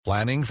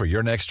Planning for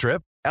your next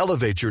trip?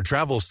 Elevate your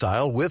travel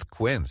style with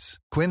Quince.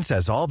 Quince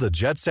has all the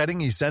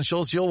jet-setting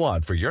essentials you'll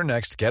want for your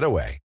next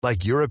getaway,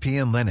 like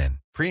European linen,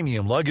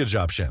 premium luggage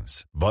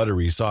options,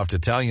 buttery soft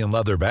Italian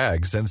leather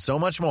bags, and so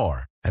much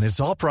more. And it's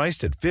all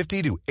priced at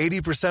 50 to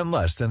 80%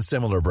 less than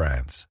similar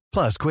brands.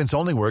 Plus, Quince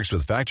only works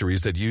with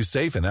factories that use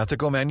safe and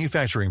ethical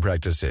manufacturing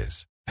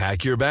practices.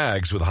 Pack your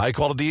bags with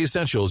high-quality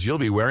essentials you'll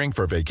be wearing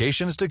for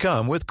vacations to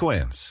come with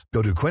Quince.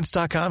 Go to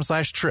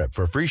quince.com/trip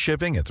for free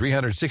shipping and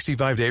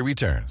 365-day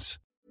returns.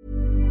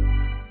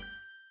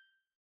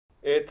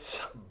 It's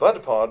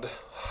BudPod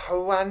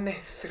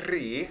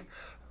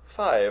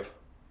 135.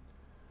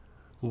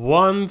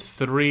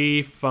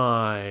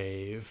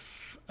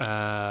 135.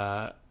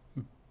 A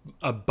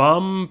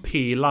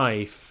bumpy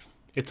life.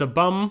 It's a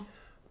bumpy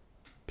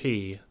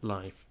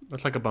life.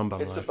 That's like a bum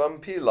life. It's a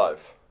bumpy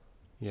life.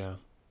 Yeah.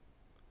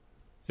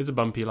 It's a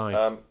bumpy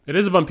life. It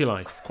is a bumpy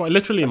life. Quite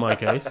literally in my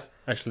case,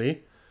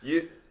 actually.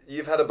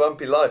 You've had a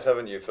bumpy life,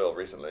 haven't you, Phil,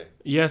 recently?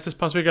 Yes, this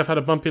past week I've had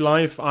a bumpy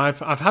life. I've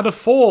had a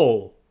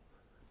fall.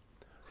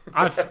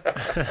 I've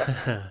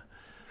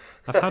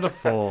had a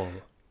fall.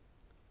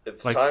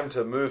 It's time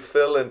to move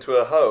Phil into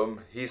a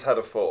home. He's had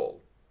a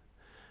fall.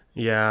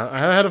 Yeah,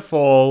 I had a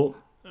fall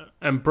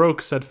and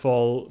broke said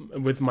fall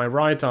with my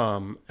right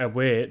arm,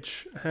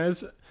 which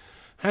has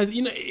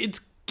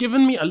it's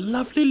given me a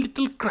lovely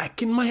little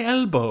crack in my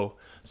elbow.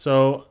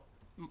 So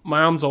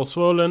my arm's all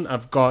swollen.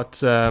 I've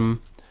got a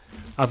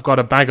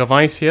bag of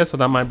ice here, so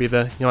that might be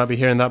you might be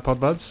hearing that, pod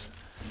buds.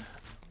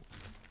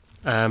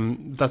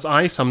 That's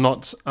ice. I'm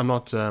not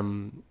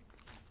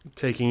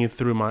taking you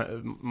through my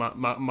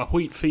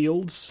wheat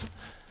fields.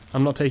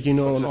 I'm not taking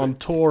you on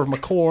tour of my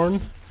corn.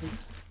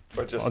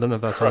 But just I don't know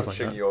if that sounds like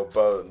that. Your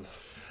bones.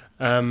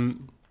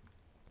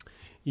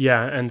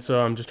 Yeah, and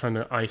so I'm just trying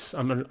to ice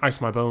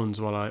my bones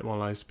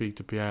while I speak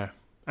to Pierre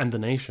and the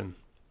nation.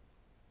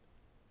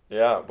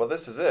 Yeah, well,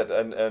 this is it,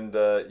 and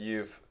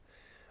you've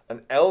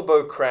an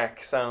elbow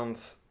crack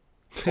sounds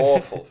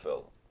awful,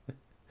 Phil.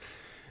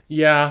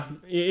 Yeah,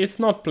 it's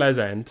not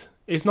pleasant.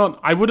 It's not.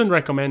 I wouldn't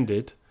recommend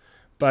it,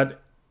 but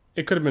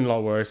it could have been a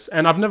lot worse.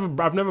 And I've never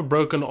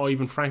broken or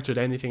even fractured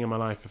anything in my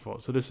life before,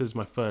 so this is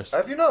my first.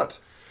 Have you not?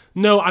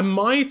 No, I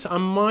might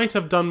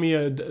have done me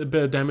a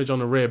bit of damage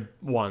on a rib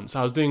once.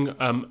 I was doing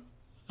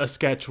a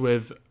sketch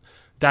with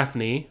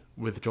Daphne,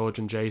 with George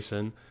and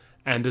Jason,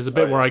 and there's a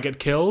bit where I get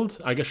killed.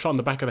 I get shot in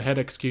the back of the head,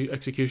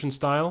 execution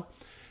style,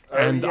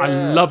 and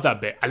I love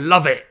that bit. I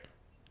love it.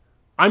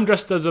 I'm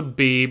dressed as a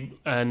bee,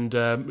 and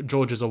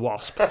George is a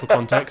wasp, for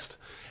context.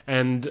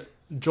 And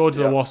George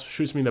the wasp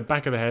shoots me in the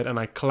back of the head, and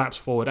I collapse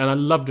forward. And I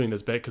love doing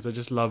this bit because I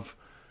just love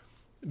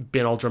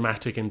being all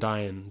dramatic and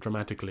dying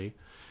dramatically.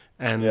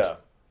 And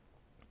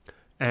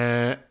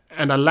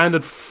I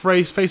landed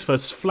face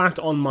first, flat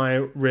on my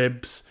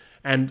ribs.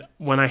 And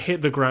when I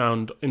hit the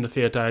ground in the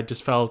theatre, I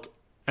just felt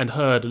and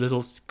heard a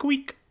little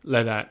squeak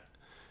like that.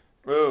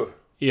 Ooh.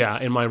 Yeah,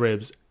 in my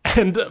ribs.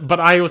 But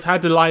I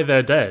had to lie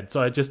there dead,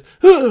 so I just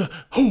made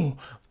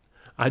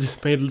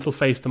a little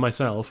face to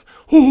myself,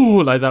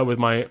 like that with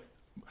my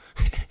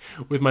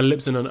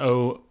lips in an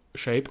O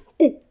shape,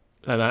 like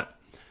that.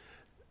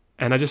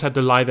 And I just had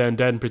to lie there and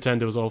dead and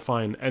pretend it was all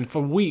fine. And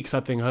for weeks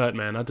that thing hurt,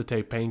 man. I had to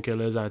take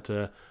painkillers.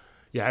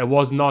 It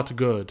was not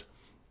good.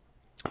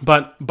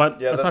 But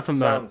aside from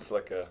that,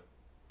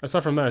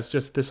 it's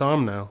just this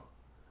arm now.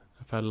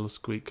 I've had a little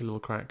squeak, a little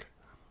crack.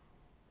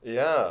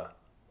 Yeah.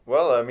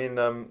 Well, I mean,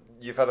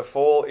 you've had a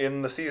fall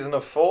in the season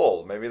of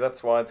fall. Maybe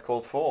that's why it's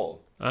called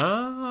fall.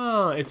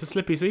 Ah, it's a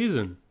slippy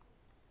season.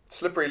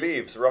 Slippery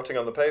leaves rotting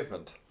on the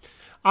pavement.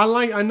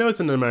 I know it's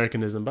an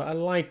Americanism, but I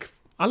like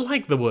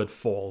the word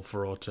fall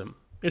for autumn.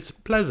 It's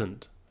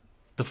pleasant.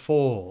 The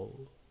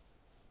fall.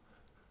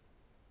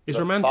 It's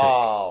romantic.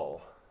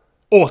 Fall.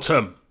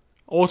 Autumn.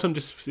 Autumn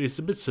just is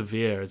a bit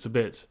severe. It's a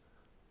bit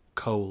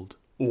cold.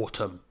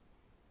 Autumn.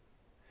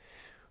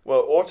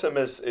 Well, autumn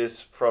is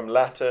from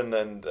Latin,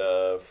 and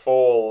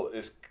fall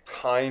is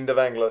kind of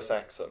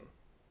Anglo-Saxon.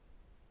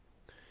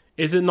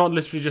 Is it not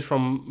literally just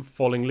from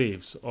falling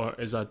leaves, or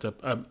is that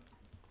a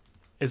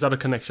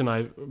connection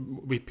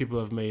people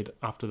have made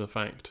after the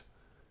fact?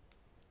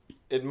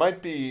 It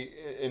might be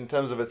in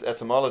terms of its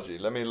etymology.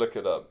 Let me look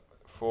it up.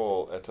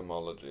 Fall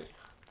etymology.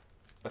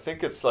 I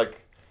think it's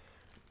like,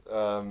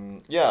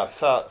 fallen.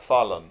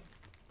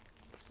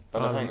 Oh,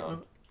 no, hang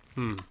on.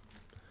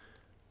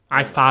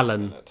 I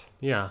fallen.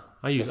 Yeah,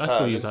 I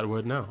still use that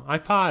word now. I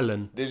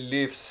fallen. The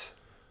leaves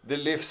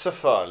are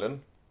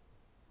fallen.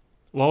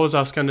 What was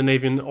our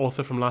Scandinavian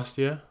author from last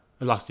week?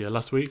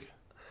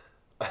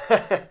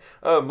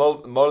 Oh,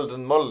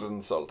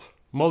 Moldensalt.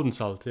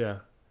 Moldensalt, yeah.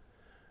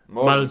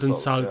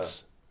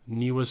 Moldensalt's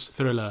newest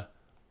thriller,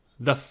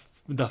 The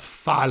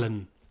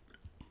Fallen.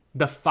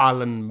 The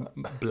Fallen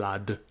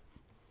Blood.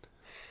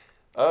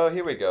 Oh,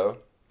 here we go.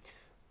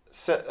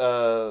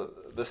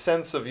 The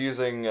sense of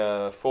using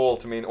fall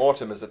to mean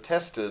autumn is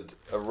attested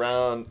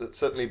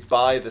certainly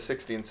by the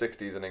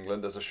 1660s in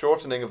England as a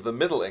shortening of the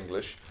Middle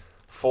English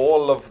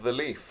fall of the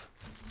leaf.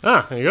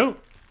 Ah, there you go.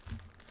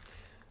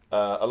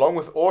 Along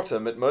with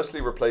autumn, it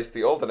mostly replaced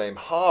the older name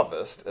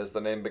harvest, as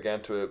the name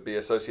began to be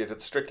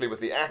associated strictly with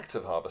the act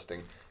of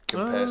harvesting.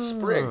 Compare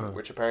spring,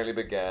 which apparently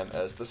began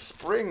as the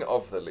spring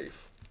of the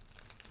leaf.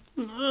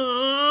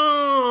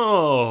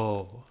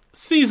 Oh,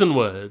 season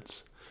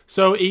words.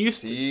 So it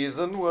used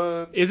Season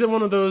words. Is it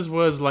one of those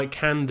words like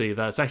candy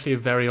that's actually a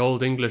very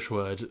old English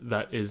word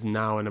that is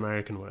now an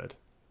American word?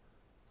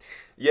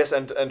 Yes,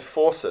 and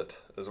faucet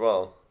as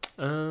well.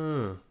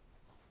 Oh.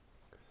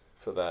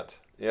 For that,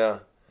 yeah.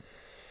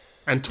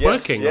 And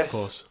twerking, yes. of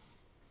course.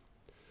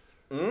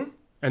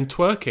 And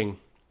twerking.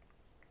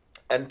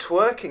 And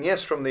twerking,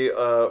 yes, from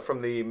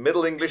the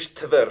Middle English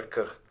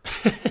twerker,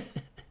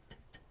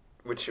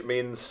 which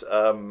means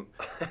the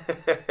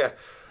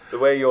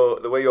way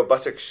your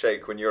buttocks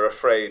shake when you're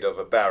afraid of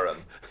a baron.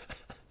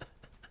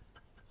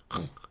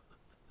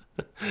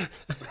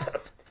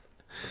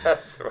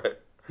 That's right.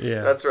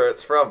 Yeah. That's where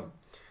it's from.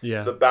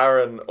 Yeah. The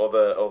baron or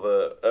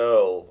the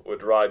earl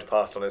would ride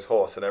past on his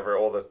horse, and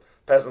all the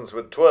peasants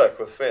would twerk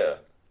with fear.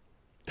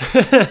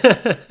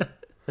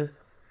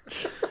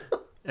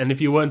 And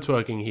if you weren't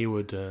twerking, he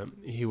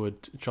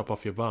would chop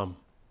off your bum.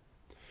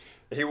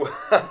 If you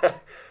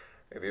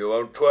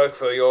won't twerk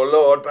for your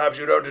lord, perhaps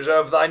you don't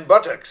deserve thine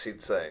buttocks,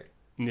 he'd say.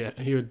 Yeah,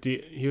 he would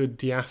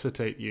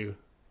deacetate you.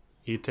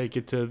 He'd take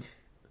you to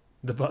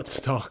the butt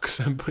stocks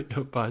and put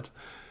your butt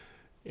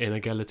in a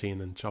guillotine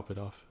and chop it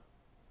off.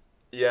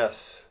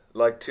 Yes,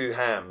 like two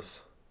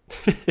hams.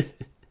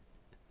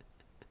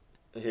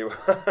 If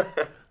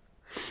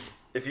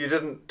you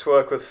didn't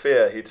twerk with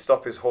fear, he'd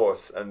stop his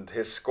horse, and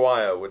his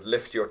squire would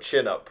lift your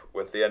chin up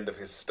with the end of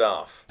his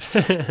staff.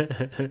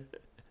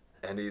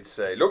 And he'd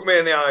say, "Look me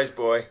in the eyes,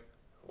 boy.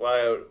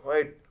 Why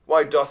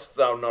dost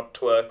thou not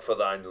twerk for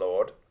thine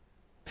lord?"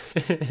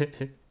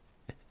 And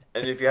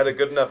if you had a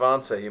good enough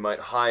answer, he might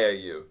hire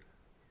you.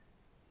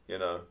 You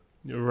know.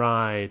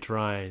 Right.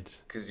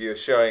 Because you're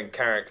showing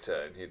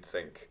character, and he'd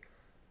think,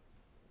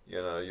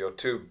 you're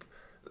too...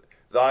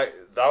 Thou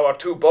art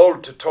too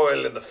bold to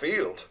toil in the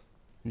field.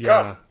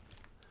 Yeah. Come.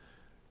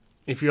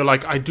 If you're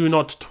like, I do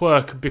not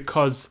twerk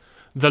because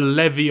the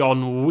levy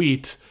on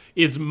wheat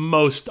is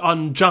most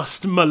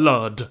unjust, my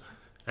lord.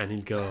 And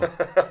he'd go,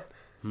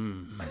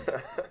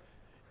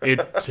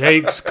 It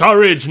takes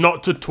courage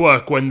not to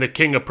twerk when the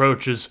king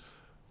approaches,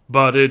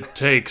 but it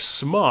takes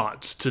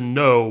smarts to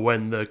know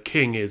when the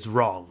king is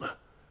wrong.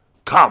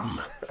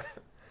 Come.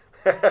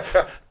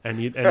 and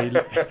he'd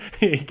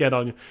get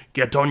on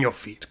your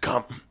feet.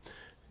 Come.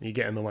 And you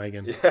get in the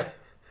wagon.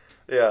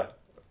 Yeah.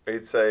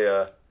 He'd say,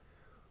 I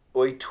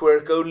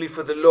twerk only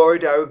for the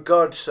Lord our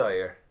God,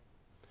 sire.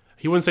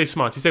 He wouldn't say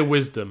smarts. He'd say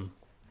wisdom.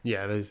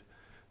 Yeah, there's...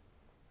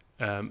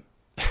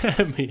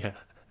 yeah.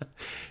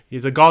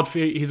 He's a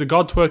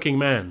god-twerking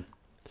man.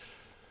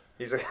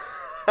 He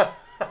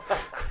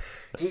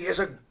is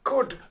a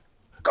good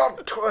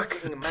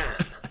god-twerking man.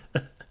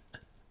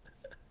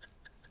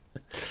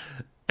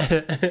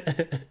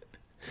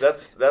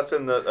 That's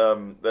in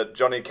that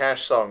Johnny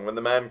Cash song, When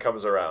the Man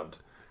Comes Around.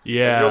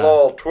 Yeah. And you'll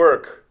all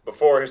twerk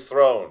before his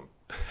throne.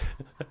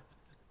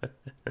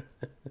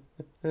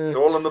 It's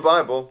all in the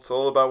Bible. It's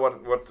all about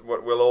what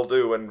we'll all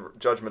do when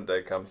Judgment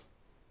Day comes.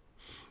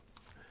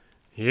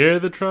 Hear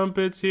the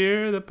trumpets,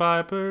 hear the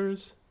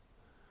pipers.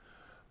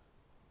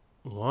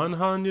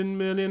 100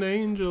 million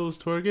angels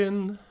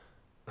twerking.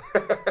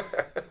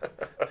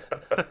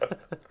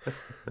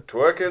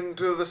 Twerking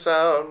to the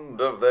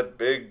sound of that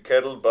big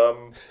kettle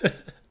bum.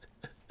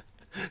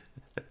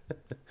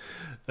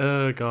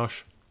 Oh,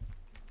 gosh.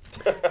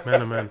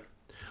 Man, oh, man.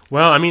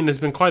 Well, I mean, it's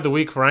been quite the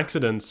week for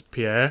accidents,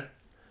 Pierre.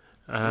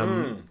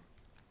 Yeah,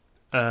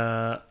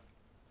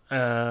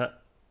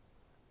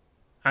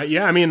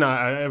 I mean,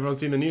 everyone's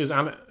seen the news.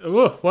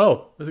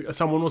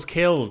 Someone was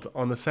killed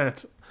on the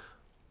set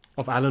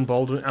of Alec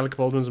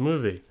Baldwin's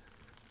movie.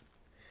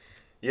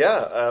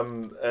 Yeah,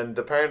 and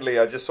apparently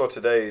I just saw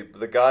today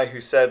the guy who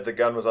said the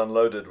gun was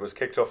unloaded was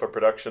kicked off a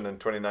production in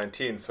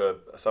 2019 for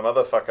some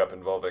other fuck-up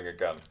involving a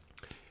gun.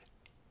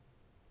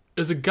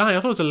 There's a guy, I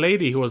thought it was a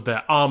lady who was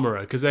their armourer,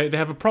 because they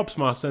have a props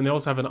master and they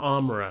also have an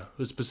armourer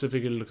who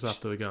specifically looks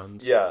after the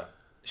guns. Yeah,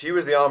 she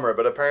was the armourer,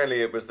 but apparently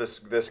it was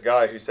this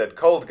guy who said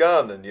 "cold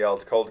gun" and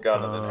yelled "cold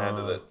gun" and then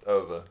handed it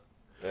over.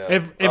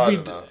 Yeah.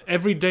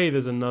 Every day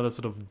there's another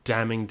sort of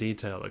damning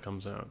detail that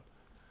comes out.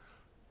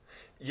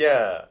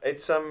 Yeah,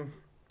 it's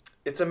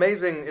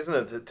amazing,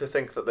 isn't it, to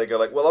think that they go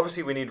like, well,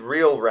 obviously we need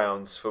real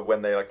rounds for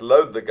when they like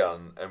load the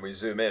gun and we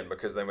zoom in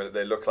because then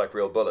they look like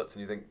real bullets,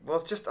 and you think,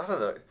 well, just I don't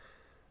know.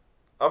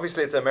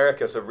 Obviously, it's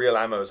America, so real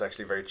ammo is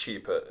actually very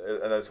cheap,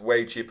 and it's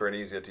way cheaper and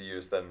easier to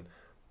use than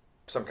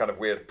some kind of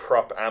weird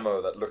prop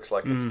ammo that looks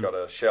like it's got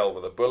a shell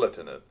with a bullet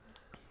in it.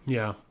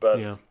 Yeah, but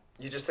yeah.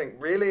 You just think,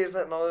 really, is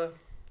that not a?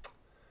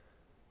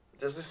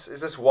 Is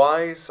this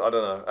wise? I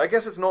don't know. I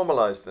guess it's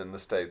normalized in the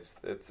States.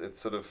 It's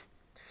sort of,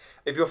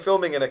 if you're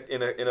filming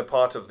in a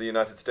part of the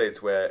United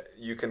States where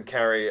you can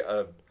carry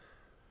a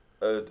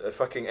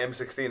fucking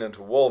M16 into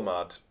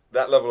Walmart,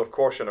 that level of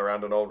caution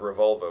around an old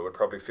revolver would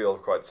probably feel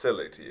quite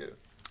silly to you.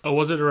 Oh,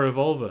 was it a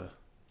revolver?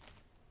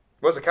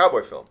 It was a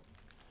cowboy film.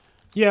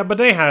 Yeah, but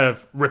they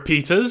have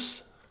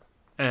repeaters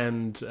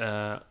and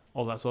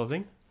all that sort of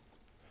thing.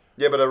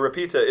 Yeah, but a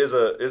repeater is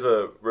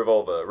a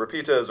revolver. A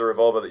repeater is a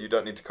revolver that you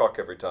don't need to cock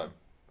every time.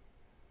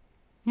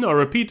 No, a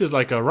repeater is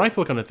like a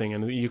rifle kind of thing,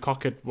 and you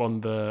cock it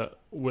on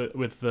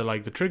with the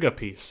like the trigger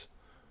piece.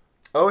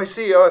 Oh, I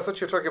see. Oh, I thought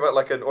you were talking about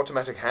like an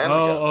automatic handgun.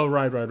 Oh,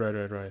 right.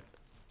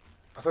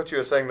 I thought you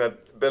were saying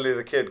that Billy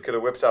the Kid could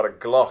have whipped out a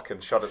Glock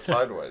and shot it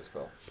sideways,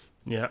 Phil.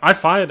 Yeah, I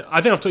fired.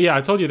 I think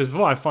I told you this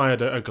before. I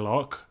fired a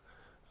Glock.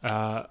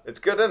 It's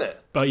good, isn't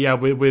it? But yeah,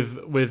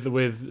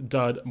 with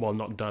dud. Well,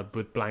 not dud.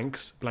 With blank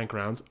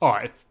rounds.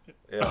 Oh,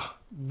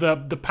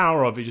 the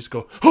power of it. Just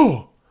go.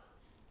 Oh,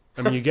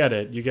 I mean, you get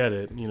it. You get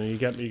it. You know, you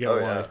get Oh,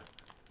 why. yeah.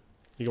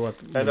 You get what.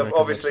 And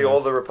obviously, all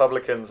the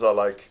Republicans are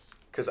like,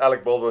 because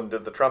Alec Baldwin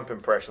did the Trump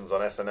impressions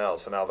on SNL,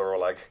 so now they're all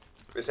like,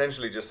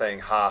 essentially just saying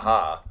 "ha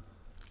ha,"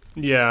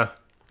 Yeah.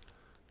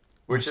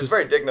 which is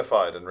very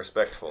dignified and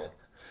respectful.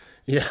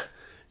 Yeah.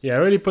 Yeah. It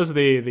really puts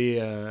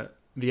the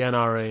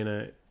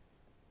NRA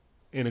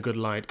in a good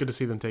light. Good to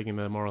see them taking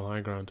the moral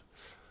high ground.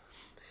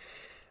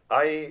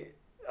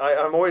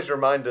 I'm always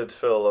reminded,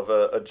 Phil, of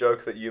a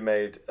joke that you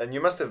made, and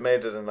you must have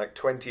made it in like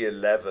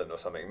 2011 or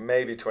something,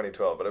 maybe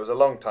 2012, but it was a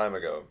long time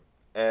ago.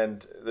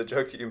 And the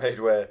joke that you made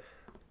where,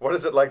 what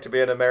is it like to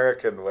be an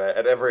American where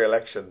at every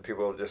election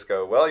people just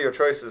go, well, your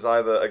choice is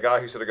either a guy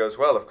who sort of goes,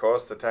 well, of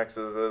course, the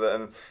taxes,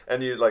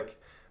 and you like,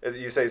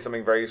 you say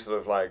something very sort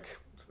of like,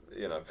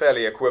 you know,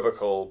 fairly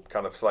equivocal,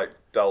 kind of slight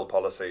dull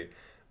policy,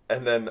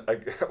 and then,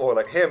 or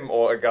like him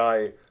or a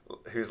guy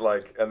who's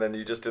like, and then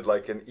you just did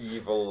like an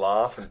evil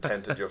laugh and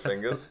tented your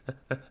fingers.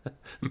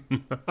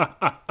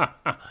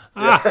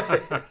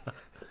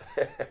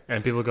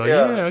 And people go,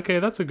 yeah, okay,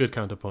 that's a good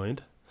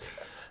counterpoint.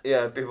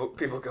 Yeah, and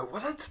people go,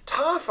 well, that's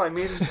tough. I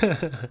mean,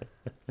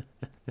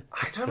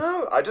 I don't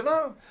know.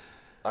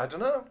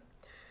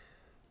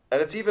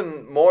 And it's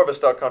even more of a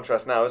stark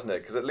contrast now, isn't it?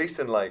 Because at least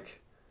in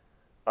like,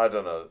 I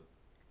don't know,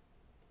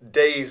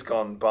 days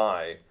gone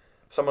by,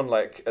 someone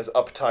like as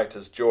uptight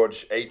as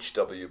George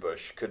H.W.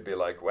 Bush could be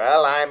like,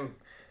 well, I'm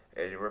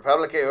a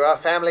Republican, our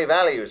family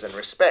values and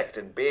respect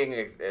and being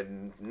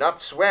and not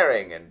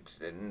swearing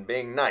and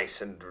being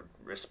nice and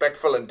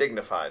respectful and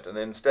dignified. And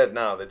instead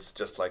now it's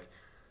just like,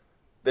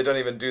 they don't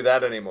even do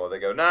that anymore. They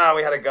go, nah,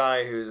 we had a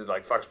guy who's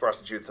like fucks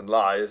prostitutes and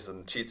lies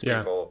and cheats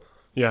people.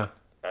 Yeah.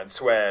 And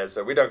swears,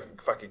 so we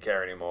don't fucking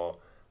care anymore.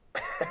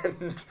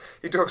 And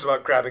he talks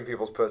about grabbing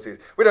people's pussies.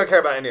 We don't care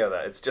about any of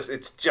that. It's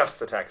just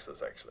the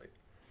taxes, actually.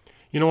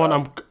 You know what?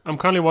 I'm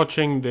currently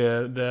watching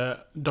the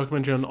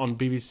documentary on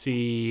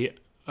BBC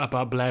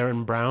about Blair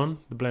and Brown,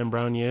 the Blair and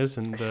Brown years,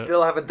 and I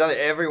still haven't done it.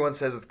 Everyone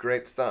says it's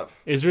great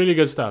stuff. It's really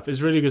good stuff.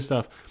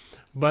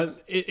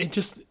 But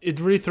it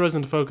really throws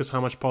into focus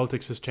how much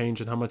politics has changed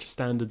and how much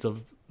standards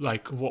of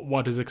like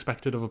what is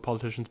expected of a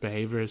politician's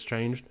behavior has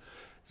changed.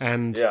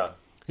 And yeah.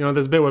 You know,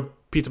 there's a bit where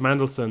Peter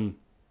Mandelson,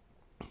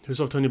 who's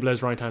sort of Tony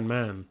Blair's right-hand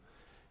man,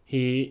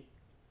 it's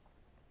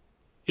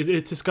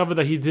discovered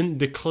that he didn't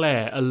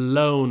declare a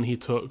loan he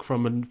took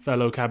from a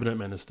fellow cabinet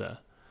minister.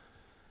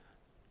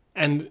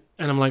 And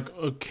I'm like,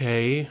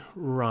 okay,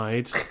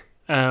 right.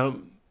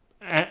 And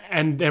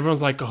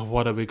everyone's like, oh,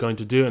 what are we going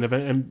to do?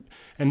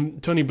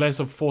 And Tony Blair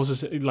sort of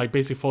forces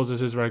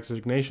his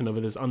resignation over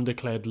this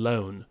undeclared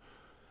loan.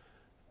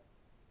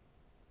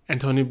 And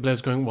Tony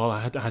Blair's going, well,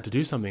 I had to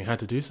do something.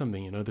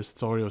 You know, this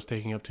story was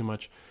taking up too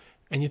much.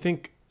 And you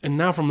think, and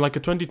now from like a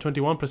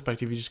 2021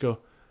 perspective, you just go,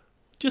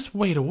 just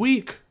wait a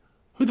week.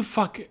 Who the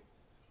fuck?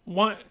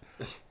 Why?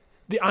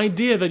 The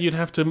idea that you'd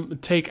have to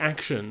take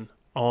action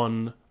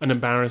on an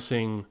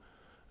embarrassing,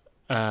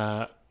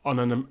 on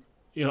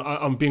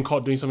being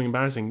caught doing something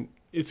embarrassing,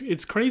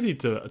 it's crazy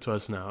to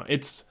us now.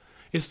 It's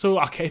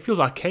so it feels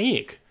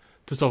archaic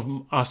to sort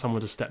of ask someone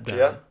to step down.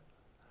 Yeah.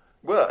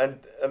 Well, and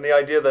the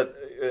idea that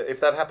if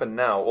that happened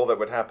now, all that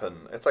would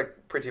happen, it's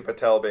like Priti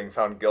Patel being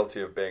found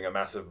guilty of being a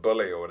massive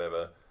bully or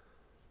whatever.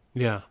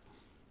 Yeah.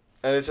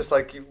 And it's just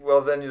like,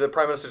 well, then the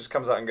Prime Minister just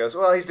comes out and goes,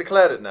 well, he's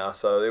declared it now,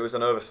 so it was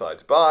an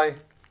oversight. Bye.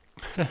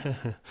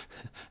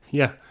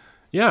 Yeah.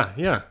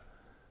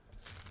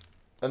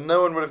 And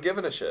no one would have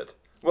given a shit.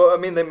 Well, I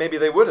mean, maybe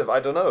they would have,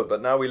 I don't know.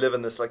 But now we live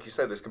in this, like you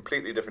said, this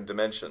completely different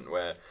dimension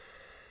where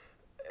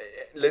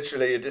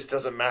literally it just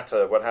doesn't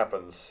matter what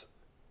happens.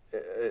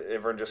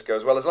 Everyone just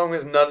goes, well, as long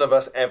as none of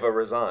us ever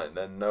resign,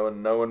 then no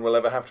one will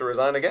ever have to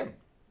resign again.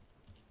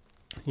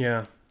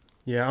 Yeah.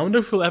 I wonder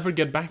if we'll ever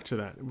get back to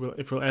that.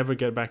 If we'll ever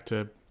get back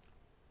to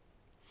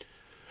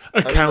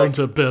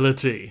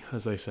accountability,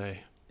 as they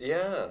say.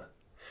 Yeah.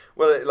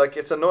 Well,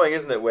 it's annoying,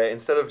 isn't it? Where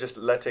instead of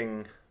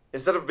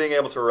being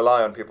able to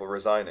rely on people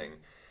resigning,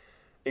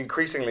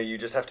 increasingly you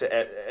just have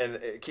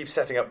to keep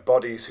setting up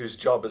bodies whose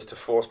job is to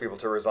force people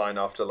to resign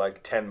after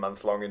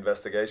 10-month-long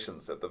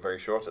investigations at the very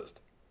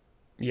shortest.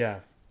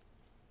 Yeah.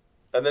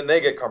 And then they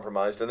get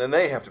compromised, and then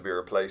they have to be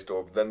replaced,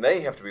 or then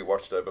they have to be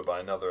watched over by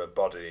another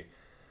body.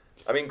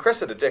 I mean,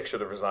 Cressida Dick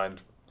should have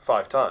resigned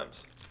 5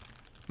 times.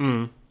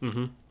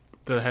 Mm-hmm.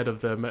 The head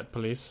of the Met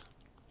Police.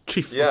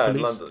 Chief of Police. Police.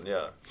 In London,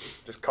 yeah.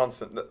 Just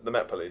constant, the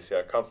Met Police,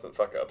 yeah, constant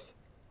fuck-ups.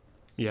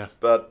 Yeah.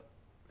 But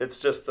It's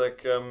just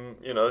like,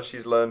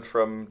 she's learned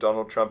from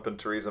Donald Trump and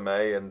Theresa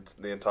May and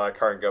the entire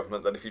current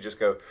government that if you just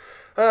go,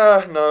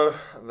 no,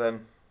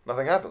 then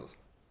nothing happens.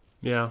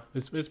 Yeah,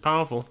 it's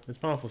powerful. It's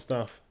powerful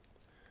stuff.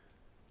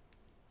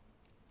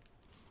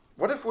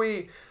 What if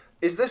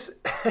is this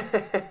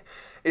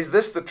is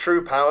this the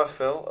true power,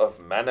 Phil,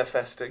 of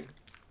manifesting?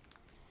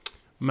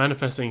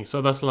 Manifesting.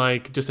 So that's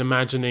like just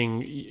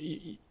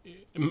imagining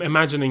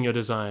your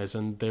desires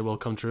and they will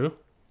come true.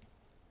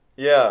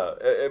 Yeah,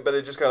 but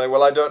it just kind of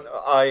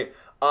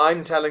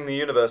I'm telling the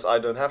universe I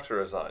don't have to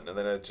resign, and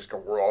then it just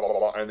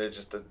go and it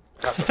just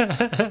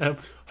happens.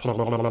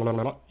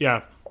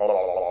 Yeah,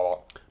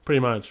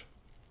 pretty much.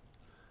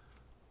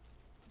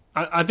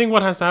 I think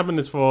what has to happen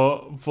is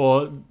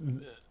for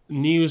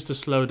news to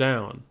slow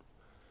down.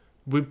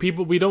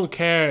 We don't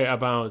care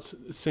about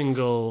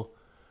single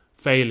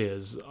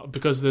failures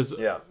because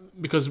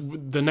because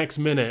the next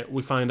minute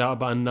we find out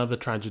about another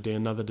tragedy,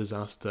 another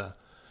disaster,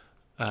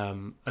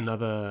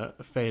 another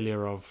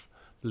failure of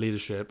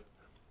leadership,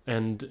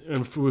 and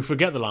we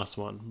forget the last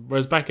one.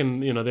 Whereas back in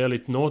the early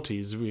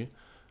noughties,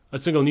 a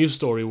single news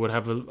story would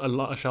have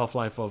a shelf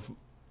life of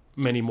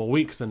many more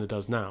weeks than it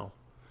does now.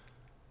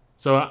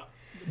 So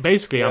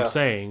basically, I'm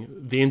saying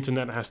the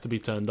internet has to be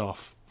turned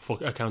off for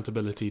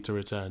accountability to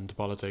return to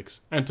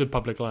politics and to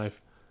public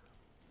life.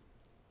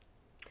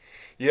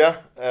 Yeah,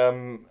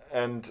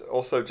 and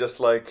also just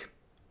like,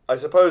 I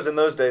suppose in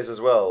those days as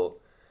well,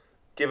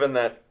 given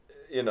that,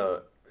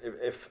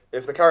 if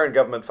the current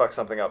government fucks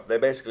something up, they're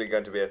basically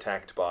going to be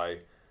attacked by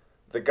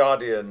The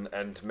Guardian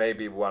and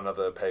maybe one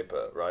other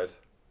paper, right?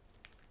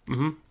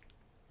 Mm-hmm.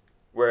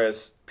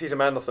 Whereas Peter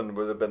Mandelson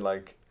would have been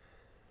like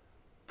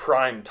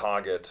prime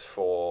target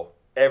for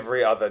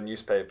every other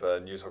newspaper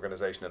and news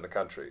organization in the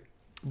country.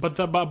 But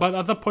at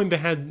that point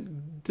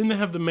didn't they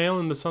have the Mail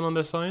and the Sun on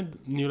their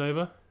side, New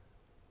Labour?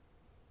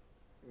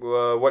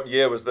 What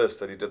year was this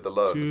that he did the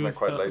loan? Wasn't that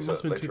quite later? It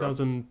must have been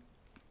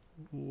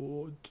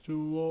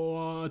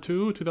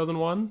 2002,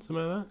 2001, something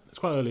like that. It's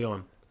quite early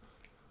on.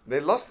 They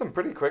lost them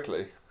pretty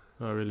quickly.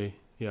 Oh, really?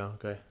 Yeah,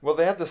 okay. Well,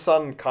 they had the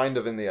Sun kind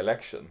of in the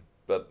election,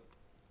 but...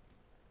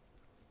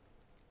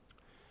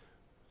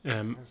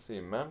 let's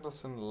see,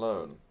 Mandelson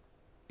loan.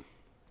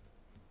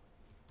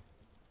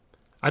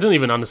 I don't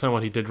even understand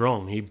what he did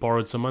wrong. He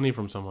borrowed some money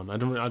from someone. I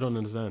don't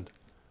understand.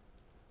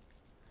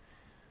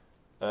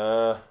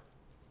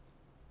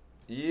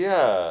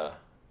 Yeah.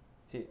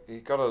 He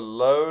got a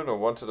loan or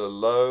wanted a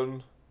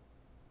loan.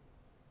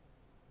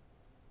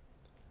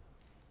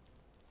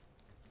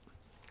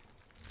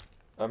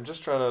 I'm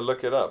just trying to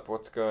look it up.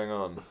 What's going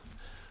on?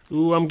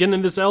 Ooh, I'm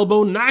getting this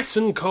elbow nice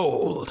and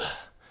cold.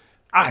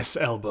 Ice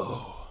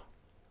elbow.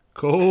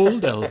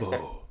 Cold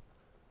elbow.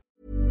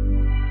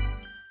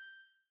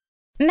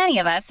 Many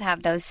of us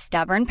have those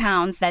stubborn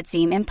pounds that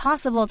seem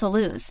impossible to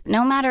lose,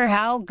 no matter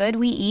how good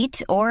we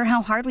eat or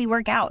how hard we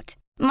work out.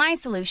 My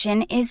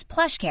solution is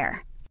PlushCare.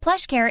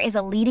 PlushCare is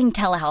a leading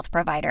telehealth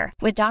provider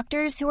with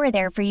doctors who are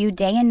there for you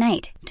day and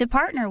night to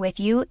partner with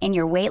you in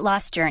your weight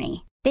loss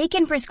journey. They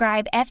can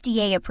prescribe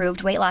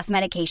FDA-approved weight loss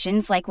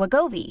medications like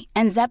Wegovy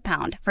and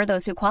Zepbound for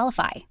those who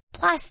qualify.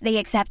 Plus, they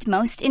accept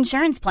most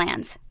insurance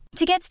plans.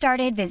 To get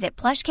started, visit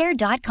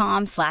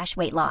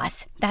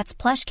plushcare.com/weightloss. That's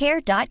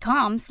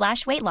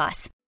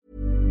plushcare.com/weightloss.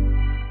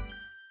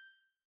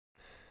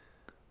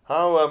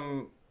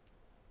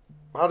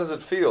 How does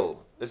it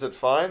feel? Is it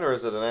fine, or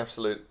is it an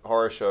absolute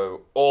horror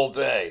show all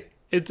day?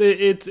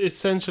 It's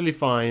essentially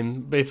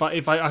fine. But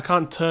if I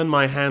can't turn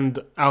my hand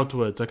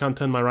outwards, I can't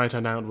turn my right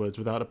hand outwards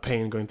without a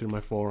pain going through my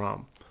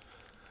forearm.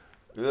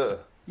 Yeah.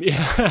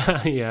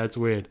 Yeah, yeah, it's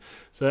weird.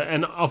 So,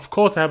 and of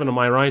course, I have it on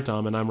my right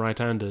arm, and I'm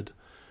right-handed.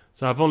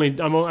 So I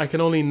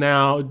can only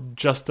now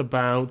just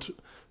about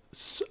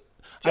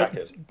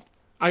Jacket.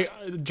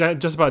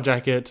 Just about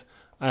jacket.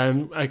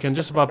 I can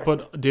just about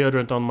put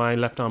deodorant on my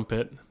left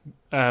armpit.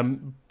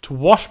 To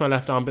wash my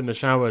left armpit in the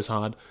shower is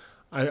hard,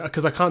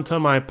 because I can't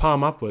turn my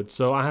palm upwards.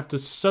 So I have to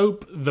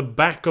soap the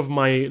back of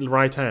my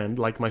right hand,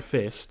 like my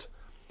fist,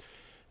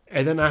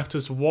 and then I have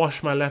to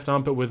wash my left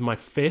armpit with my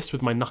fist,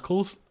 with my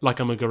knuckles, like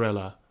I'm a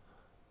gorilla.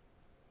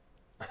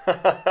 You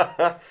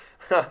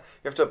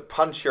have to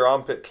punch your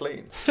armpit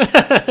clean.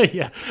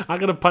 Yeah, I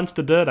gotta punch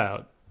the dirt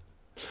out,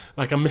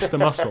 like a Mr.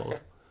 Muscle.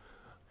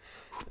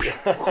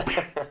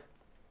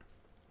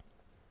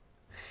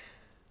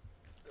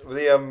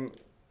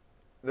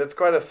 That's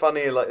quite a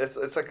funny, like it's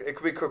like it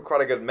could be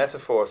quite a good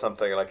metaphor or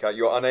something, like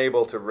you're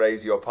unable to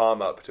raise your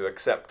palm up to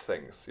accept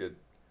things.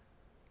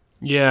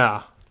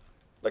 Yeah.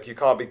 Like you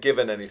can't be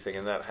given anything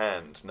in that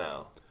hand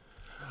now.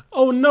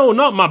 Oh no,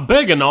 not my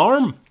begging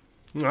arm.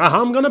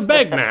 I'm gonna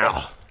beg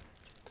now.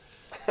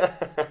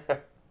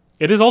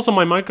 It is also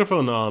my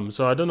microphone arm,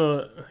 so I don't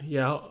know.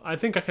 Yeah, I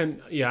think I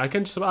can. Yeah, I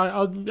can just.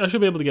 I should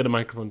be able to get a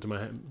microphone to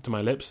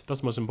my lips. That's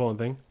the most important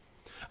thing.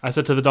 I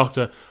said to the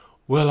doctor,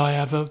 "Will I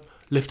ever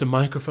lift a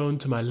microphone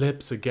to my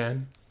lips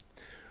again?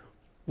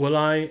 Will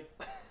I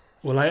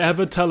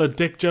ever tell a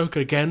dick joke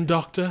again,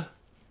 doctor?"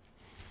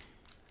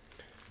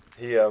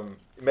 He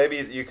maybe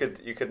you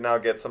could now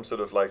get some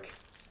sort of like,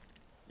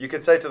 You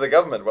could say to the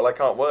government, well, I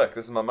can't work.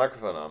 This is my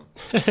microphone arm.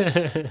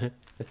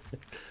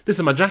 This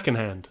is my jack in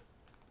hand,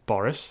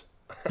 Boris.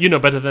 You know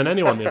better than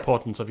anyone the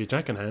importance of your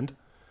jack in hand.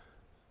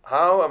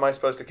 How am I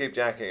supposed to keep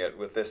jacking it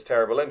with this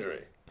terrible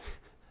injury?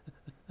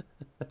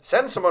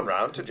 Send someone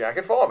round to jack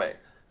it for me.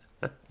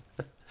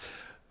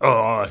 Oh,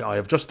 I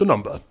have just the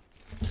number.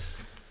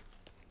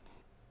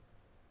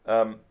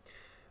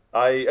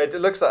 It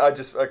looks like I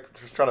was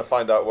trying to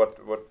find out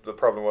what the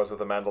problem was with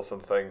the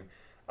Mandelson thing.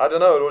 I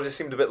don't know. It all just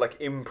seemed a bit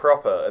like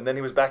improper, and then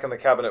he was back in the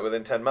cabinet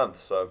within 10 months.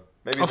 So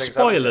maybe things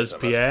spoilers,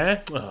 haven't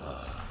changed so Pierre.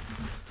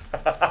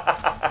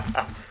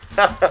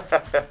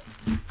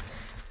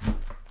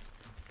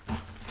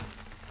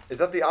 Is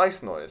that the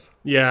ice noise?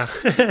 Yeah.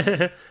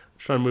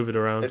 Try and move it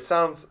around. It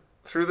sounds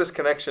through this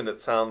connection. It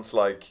sounds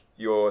like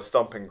you're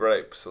stomping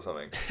grapes or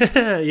something.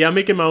 Yeah, I'm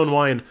making my own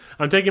wine.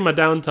 I'm taking my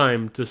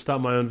downtime to start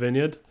my own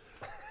vineyard.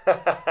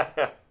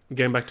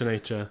 Getting back to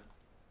nature.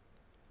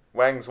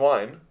 Wang's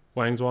wine.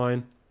 Wang's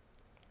wine.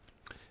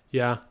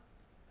 Yeah.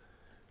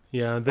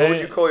 Yeah. What would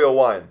you call your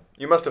wine?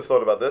 You must have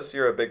thought about this.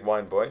 You're a big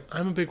wine boy.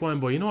 I'm a big wine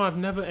boy. You know, I've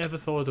never ever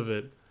thought of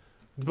it.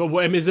 But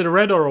is it a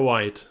red or a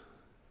white?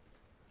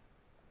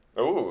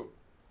 Ooh.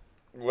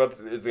 What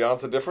is the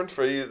answer different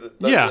for you?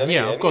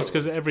 Yeah, of course,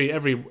 because every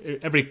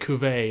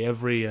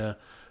cuvée,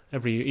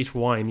 each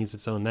wine needs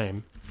its own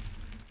name.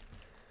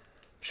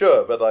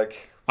 Sure, but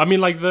like, I mean,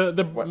 like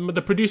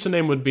the producer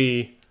name would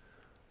be,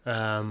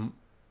 it'll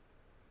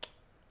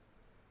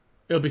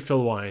be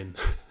Phil Wine.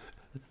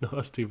 No,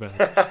 that's too bad.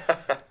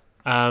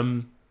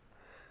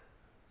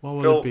 What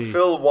would it be?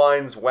 Phil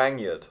Wine's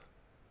Wangyard.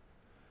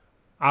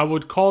 I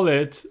would call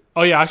it.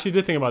 Oh yeah, I actually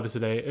did think about this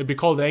today. It'd be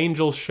called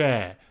Angel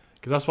Share.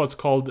 Because that's what's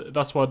called.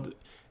 That's what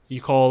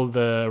you call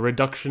the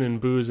reduction in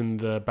booze in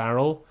the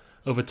barrel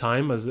over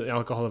time as the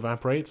alcohol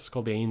evaporates. It's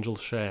called the Angel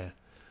Share.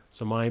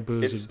 So my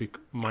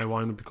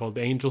wine would be called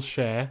the Angel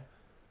Share.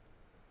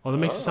 Oh, that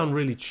makes it sound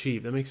really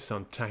cheap. That makes it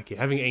sound tacky.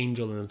 Having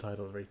Angel in the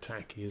title is very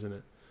tacky, isn't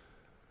it?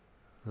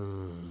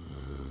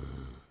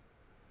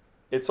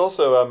 It's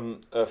also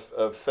a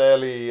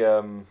fairly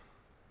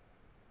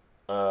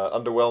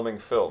underwhelming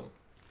film.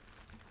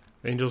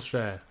 Angel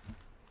Share.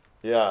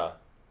 Yeah.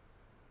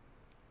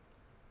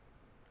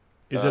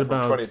 Is it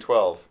about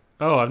 2012?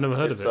 Oh, I've never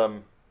heard of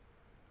it.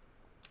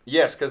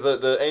 Yes, because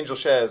the Angel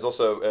Share is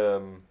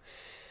also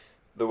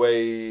the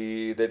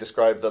way they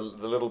describe the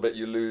little bit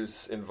you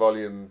lose in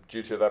volume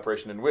due to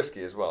evaporation in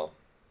whiskey as well.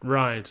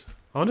 Right.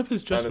 I wonder if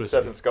it's just and it's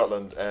whiskey. set in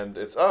Scotland, and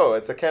it's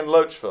a Ken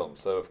Loach film,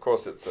 so of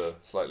course it's a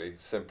slightly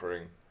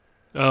simpering.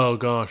 Oh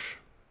gosh.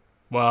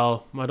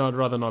 Well, I'd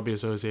rather not be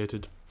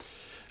associated.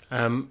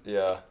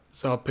 Yeah.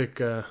 So I'll pick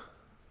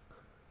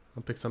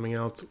something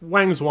else.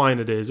 Wang's Wine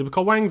it is. It'll be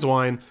called Wang's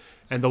Wine,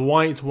 and the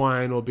white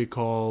wine will be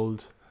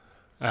called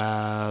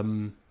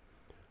Blanc.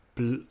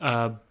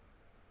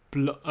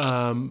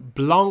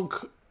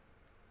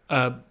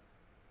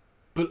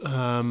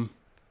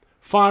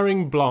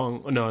 Firing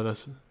Blanc. No,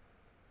 that's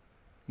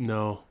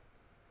no.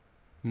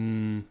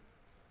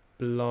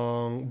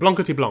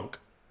 Blancety Blanc.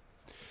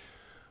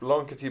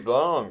 Blancety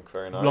Blanc,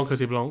 very nice.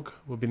 Blancety Blanc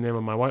would be the name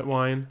of my white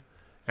wine,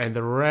 and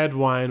the red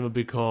wine would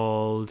be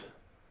called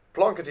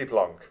Blancety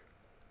Plonk.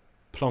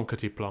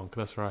 Plonkety Plonk,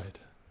 that's right.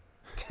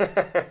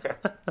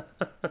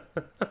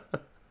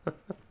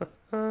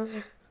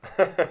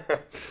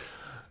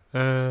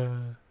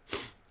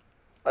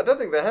 I don't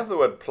think they have the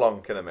word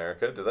plonk in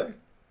America, do they?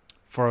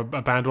 For a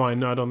bad wine?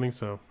 No, I don't think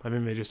so. I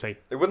think they just say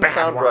it wouldn't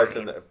sound wine. right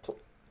in there.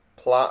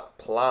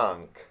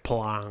 Plank.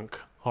 Plank.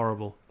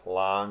 Horrible.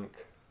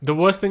 Plank. The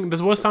worst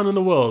sound in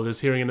the world is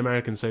hearing an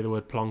American say the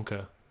word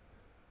plonker.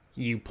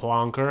 You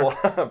plonker.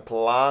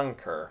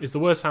 Plonker. It's the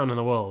worst sound in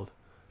the world.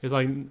 It's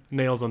like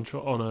nails on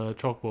a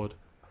chalkboard.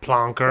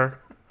 Plonker.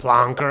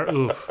 Plonker.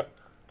 Oof.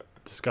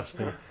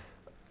 Disgusting.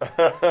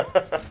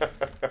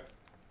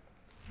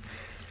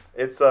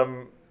 It's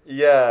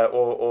yeah,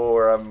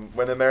 or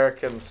when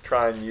Americans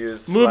try and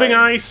use moving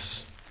slang.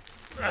 ice.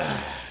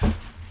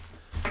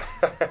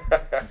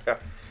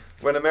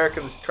 When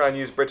Americans try and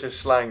use British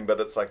slang,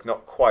 but it's like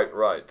not quite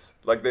right.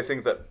 Like they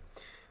think that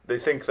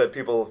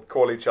people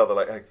call each other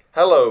like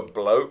 "hello,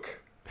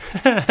 bloke."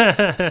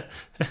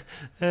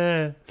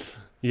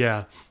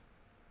 Yeah.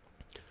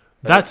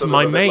 That's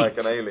my mate. Like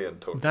an alien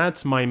talking.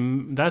 That's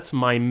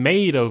my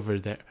maid over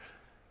there.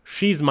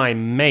 She's my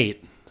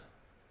mate.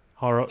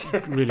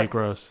 Really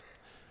gross.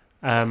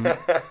 Have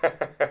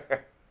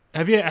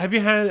you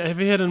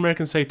heard an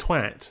American say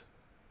twat?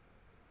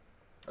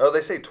 Oh,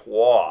 they say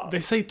twat. They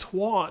say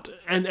twat,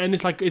 and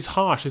it's like it's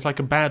harsh. It's like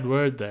a bad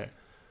word there.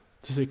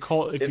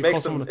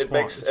 It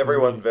makes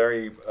everyone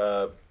very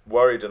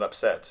worried and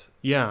upset.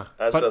 Yeah,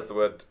 as does the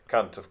word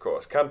cunt, of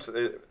course. Cunt.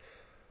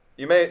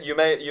 You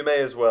may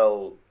as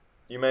well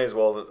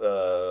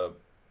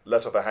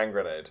let off a hand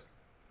grenade.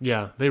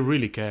 Yeah, they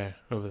really care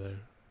over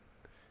there.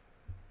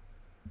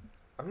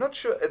 I'm not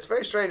sure. It's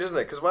very strange, isn't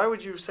it? Because why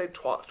would you say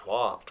twat?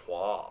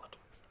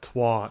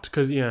 Twat.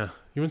 Because you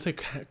wouldn't say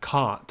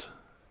cart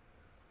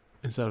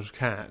instead of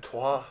cat.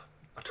 Twat.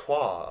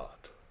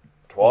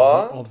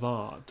 Or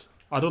vart.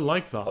 I don't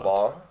like that.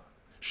 Bar.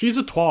 She's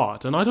a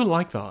twat, and I don't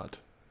like that.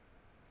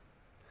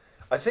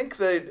 I think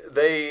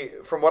they,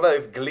 from what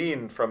I've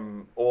gleaned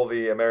from all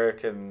the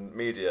American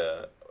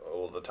media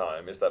all the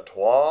time, is that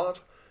twat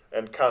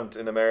and cunt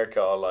in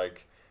America are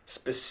like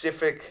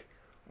specific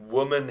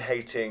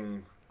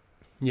woman-hating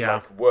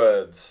like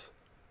words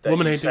that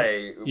you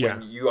say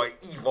when you are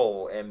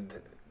evil and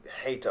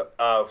hate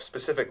a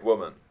specific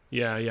woman.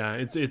 Yeah,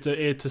 it's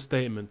a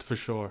statement for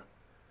sure.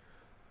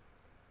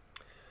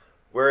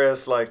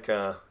 Whereas, like,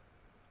 in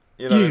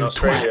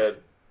Australia,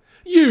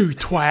 you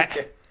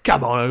twat,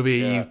 come on over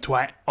here, you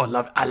twat. I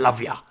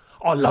love you.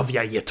 I love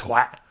you, you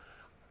twat.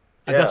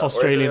 I guess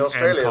Australian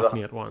and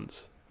Cockney at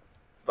once.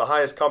 The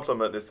highest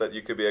compliment is that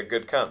you could be a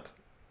good cunt.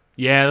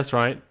 Yeah, that's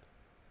right.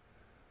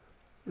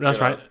 That's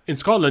right. In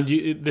Scotland,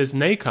 there's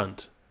nae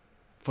cunt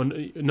for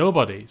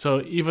nobody.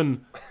 So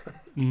even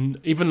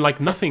like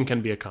nothing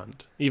can be a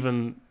cunt.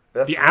 Even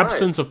the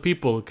absence of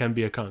people can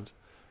be a cunt.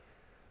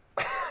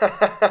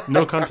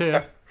 No cunt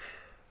here.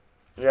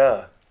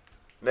 Yeah.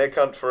 Nae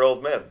cunt for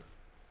old men.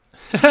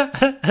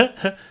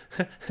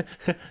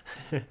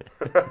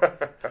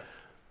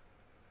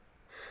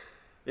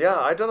 Yeah,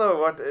 I don't know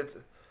what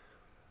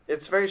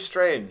it's very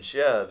strange,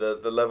 the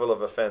level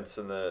of offense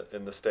in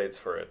the States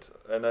for it.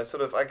 And I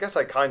guess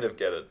I kind of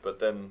get it, but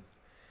then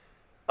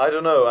I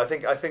don't know. I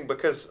think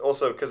because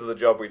of the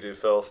job we do,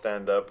 Phil,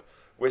 stand up,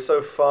 we're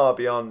so far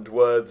beyond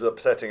words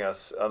upsetting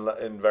us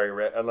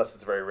unless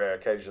it's a very rare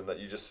occasion that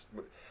you just.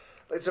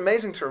 It's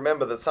amazing to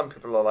remember that some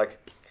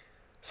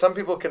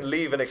people can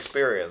leave an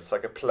experience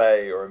like a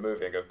play or a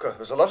movie and go, God,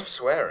 there's a lot of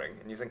swearing,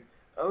 and you think,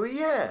 oh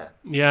yeah.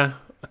 Yeah,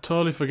 I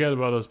totally forget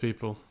about those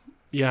people.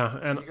 Yeah,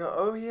 and you go,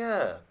 oh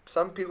yeah,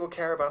 some people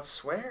care about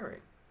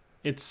swearing.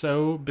 It's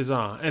so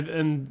bizarre,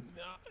 and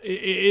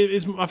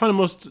it's. I find it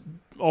most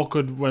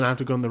awkward when I have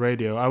to go on the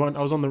radio. I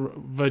was on the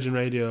Virgin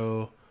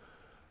Radio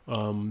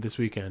this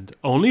weekend.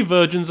 Only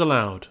virgins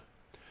allowed.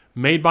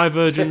 Made by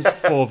virgins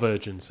for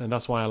virgins, and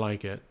that's why I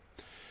like it.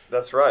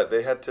 That's right.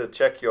 They had to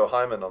check your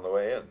hymen on the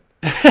way in.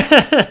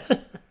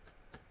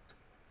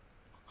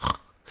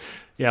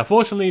 Yeah,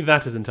 fortunately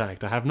that is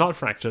intact. I have not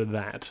fractured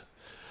that.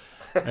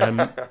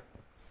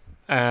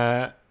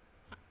 I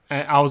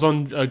was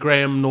on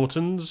Graham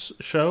Norton's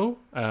show.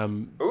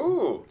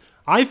 Ooh.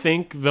 I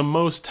think the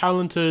most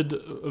talented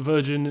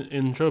virgin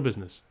in show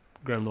business,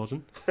 Graham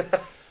Norton.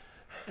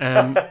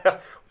 And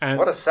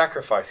what a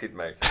sacrifice he'd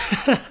make.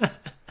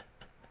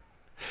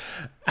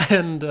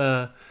 And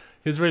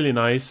he was really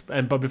nice.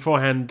 But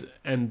beforehand,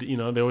 and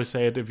they always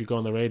say it if you go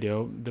on the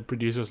radio, the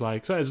producer's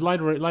like, so it's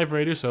live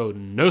radio, so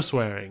no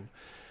swearing.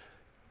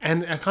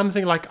 And I kind of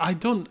think, like, I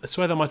don't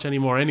swear that much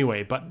anymore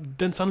anyway, but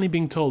then suddenly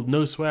being told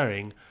no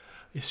swearing,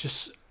 it's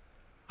just,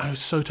 I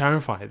was so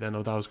terrified then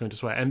that I was going to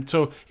swear. And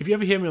so if you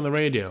ever hear me on the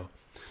radio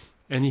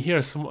and you hear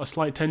a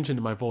slight tension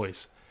in my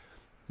voice,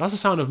 that's the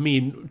sound of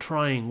me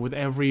trying with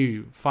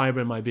every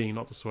fibre in my being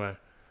not to swear.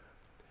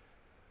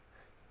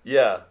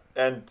 Yeah,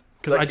 and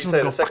because I just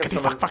want to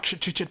go fuck,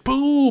 shit,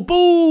 boo,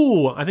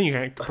 boo. I think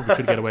you probably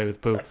could get away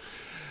with boo.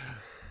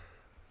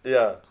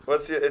 Yeah,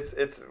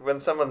 it's when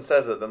someone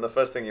says it, then the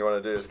first thing you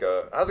want to do is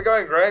go, "How's it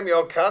going, Graham? You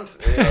old cunt!"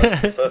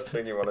 It's the first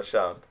thing you want to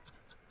shout.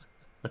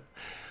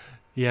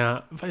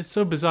 Yeah, but it's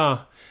so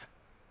bizarre,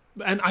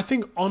 and I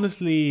think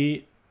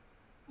honestly,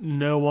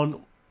 no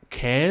one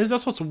cares.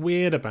 That's what's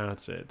weird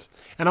about it.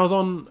 And I was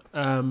on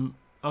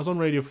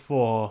Radio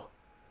 4,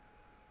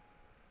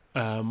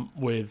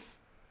 with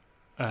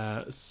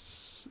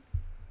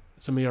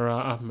Samira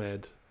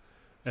Ahmed,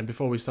 and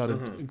before we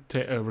started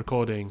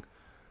recording.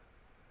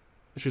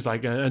 She was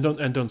like, and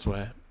don't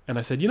swear. And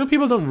I said,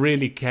 people don't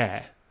really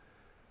care.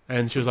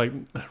 And she was like,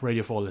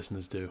 Radio 4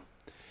 listeners do.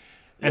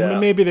 And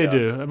maybe they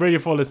do. Radio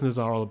 4 listeners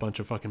are all a bunch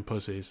of fucking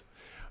pussies.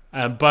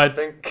 But,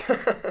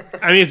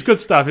 I mean, it's good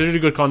stuff. It's really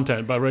good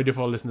content. But Radio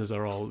 4 listeners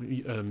are all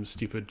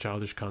stupid,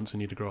 childish cunts who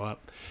need to grow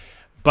up.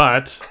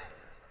 But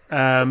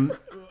I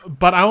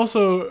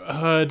also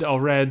heard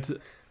or read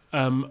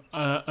an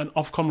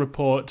Ofcom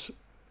report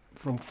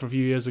from a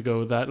few years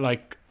ago that,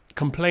 like,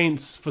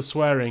 complaints for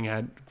swearing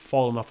had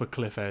fallen off a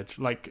cliff edge.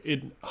 Like,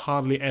 it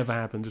hardly ever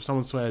happens. If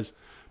someone swears,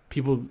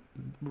 people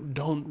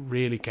don't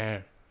really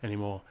care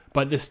anymore.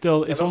 But there's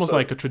still, it's almost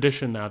like a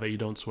tradition now that you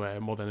don't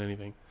swear more than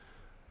anything.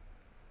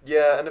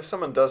 Yeah, and if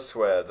someone does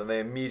swear, then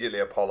they immediately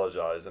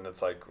apologize, and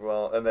it's like,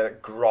 well, and they're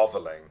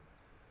groveling.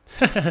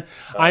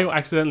 I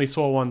accidentally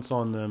swore once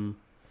on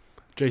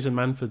Jason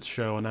Manford's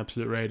show on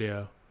Absolute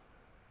Radio.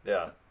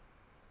 Yeah.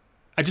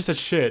 I just said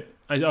shit.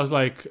 I was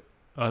like,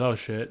 oh, that was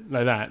shit,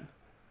 like that.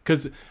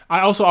 Because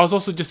I was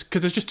also just,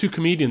 because there's just two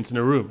comedians in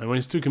a room, and when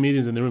there's two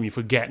comedians in the room, you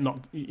forget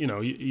not,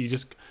 you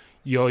just,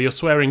 your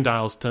swearing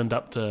dial's turned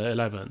up to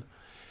 11,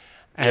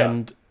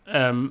 and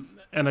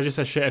I just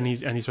said shit, and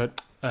he said,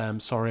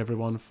 sorry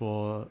everyone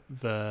for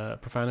the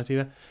profanity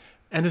there,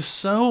 and it's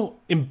so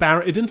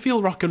embarrassing. It didn't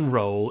feel rock and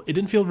roll, it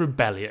didn't feel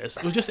rebellious,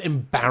 it was just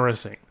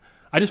embarrassing.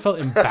 I just felt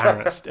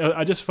embarrassed.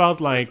 I just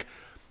felt like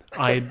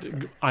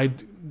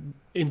I'd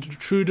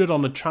intruded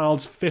on a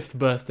child's 5th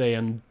birthday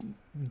and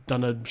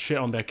done a shit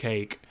on their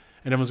cake,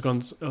 and everyone's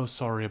gone, "Oh,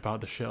 sorry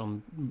about the shit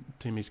on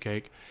Timmy's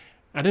cake."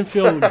 I didn't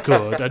feel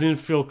good. I didn't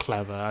feel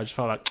clever. I just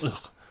felt like,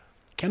 ugh,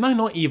 can I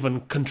not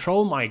even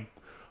control my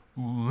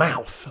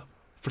mouth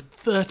for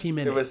 30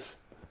 minutes?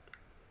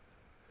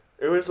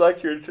 It was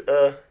like you'd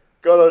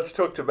gone on to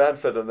talk to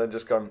Manfred and then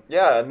just gone,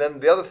 yeah, and then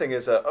the other thing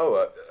is, and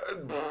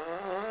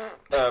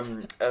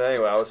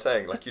anyway, I was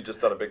saying, like, you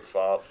just done a big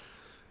fart.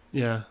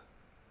 Yeah.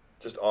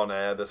 Just on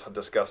air, this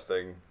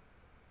disgusting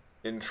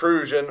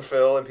intrusion,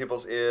 Phil, in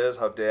people's ears.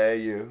 How dare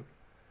you?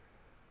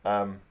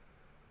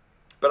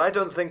 But I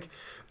don't think,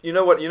 you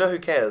know what, you know who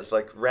cares?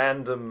 Like,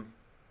 random,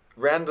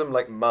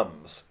 like,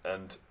 mums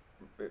and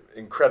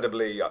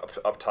incredibly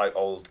uptight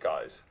old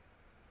guys.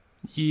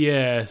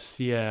 Yes,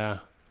 yeah.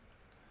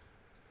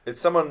 It's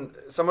someone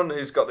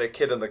who's got their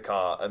kid in the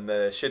car, and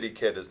the shitty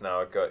kid is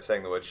now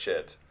saying the word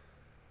shit.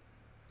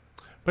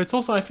 But it's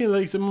also, I feel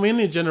like it's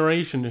mainly a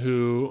generation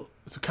who,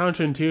 so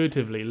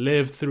counterintuitively,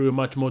 lived through a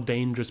much more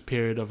dangerous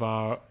period of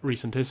our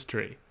recent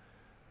history.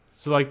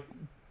 So, like,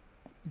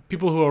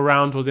 people who were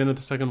around towards the end of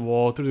the Second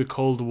War, through the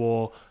Cold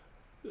War,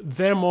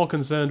 they're more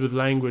concerned with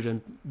language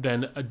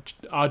than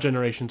our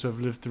generations who have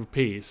lived through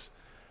peace.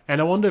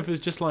 And I wonder if it's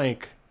just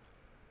like,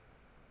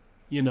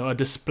 you know, a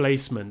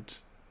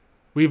displacement.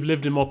 We've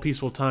lived in more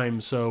peaceful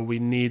times, so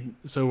we're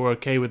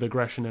okay with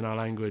aggression in our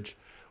language,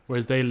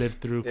 whereas they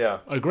lived through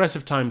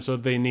aggressive times, so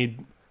they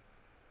need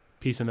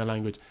peace in their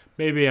language.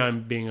 Maybe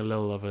I'm being a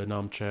little of an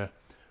armchair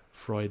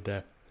Freud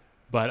there,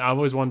 but I've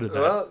always wondered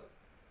that.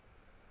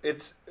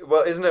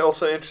 Well, isn't it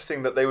also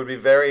interesting that they would be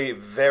very,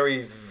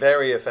 very,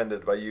 very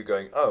offended by you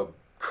going, "Oh,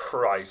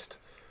 Christ,"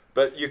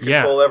 but you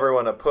could call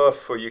everyone a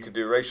puff, or you could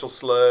do racial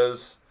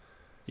slurs.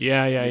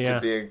 Yeah.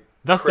 Could be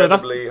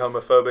incredibly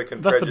homophobic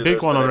and that's the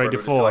big one on Radio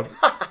 4. Like,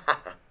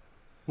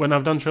 when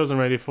I've done shows on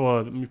Radio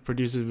 4, the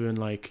producers have been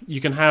like, you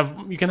can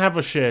have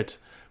a shit.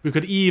 We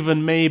could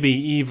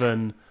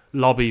even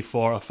lobby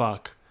for a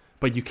fuck,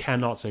 but you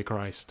cannot say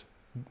Christ.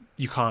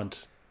 You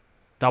can't.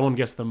 That one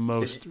gets the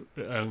most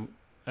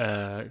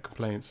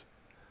complaints.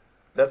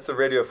 That's the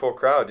Radio 4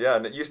 crowd, yeah,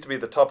 and it used to be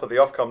the top of the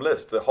Ofcom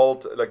list. The whole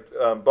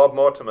Bob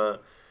Mortimer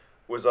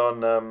was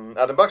on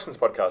Adam Buxton's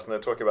podcast, and they're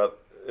talking about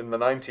in the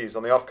 90s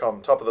on the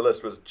Ofcom, top of the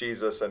list was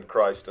Jesus and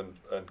Christ and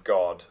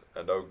God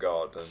and oh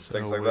God and so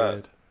things like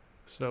weird. that.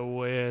 So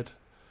weird.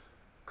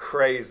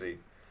 Crazy.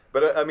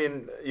 But I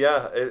mean,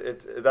 yeah,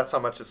 that's how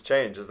much it's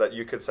changed, is that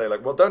you could say,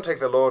 like, well, don't take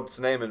the Lord's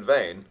name in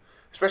vain,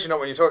 especially not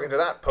when you're talking to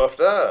that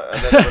puffter.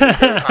 And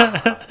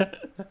then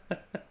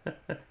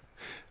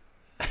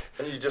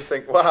and you just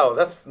think, wow,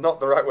 that's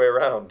not the right way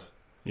around.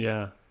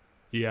 Yeah.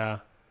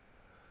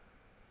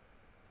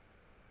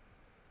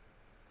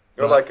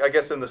 Or like, I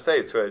guess in the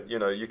States where, you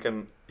know,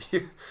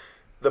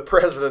 the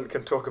president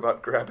can talk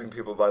about grabbing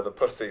people by the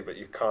pussy, but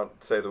you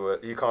can't say the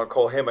word, you can't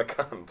call him a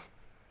cunt.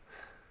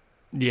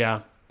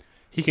 Yeah.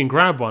 He can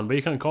grab one, but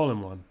you can't call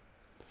him one.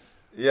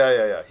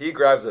 Yeah. He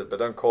grabs it, but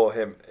don't call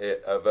him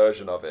a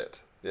version of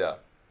it. Yeah.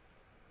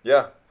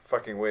 Yeah,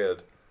 fucking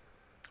weird.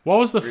 What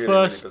was the really,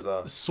 first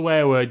really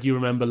swear word you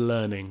remember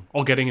learning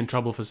or getting in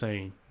trouble for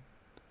saying?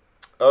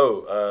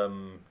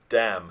 Oh,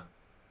 damn.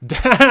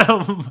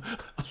 Damn!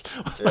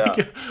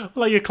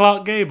 like a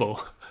Clark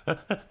Gable.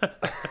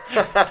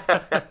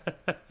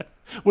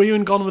 Were you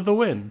in Gone with the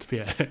Wind,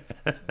 Pierre?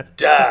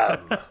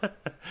 Damn!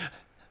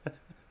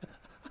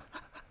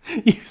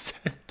 You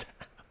said damn.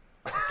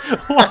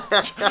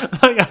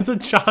 Like, as a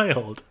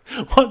child,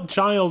 what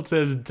child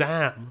says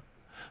damn?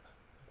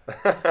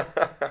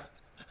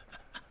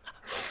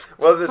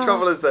 Well, the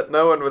trouble is that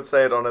no one would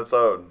say it on its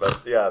own,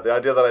 but yeah, the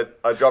idea that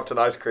I dropped an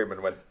ice cream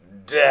and went,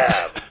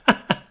 damn!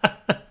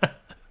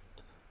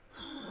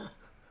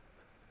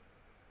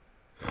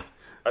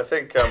 I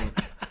think,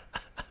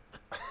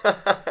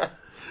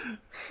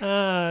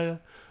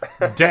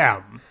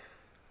 damn.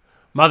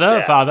 Mother,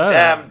 damn, father,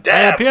 damn.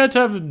 I appear to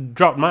have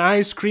dropped my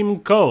ice cream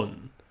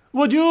cone.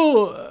 Would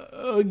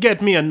you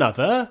get me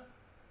another?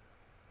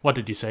 What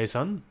did you say,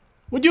 son?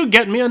 Would you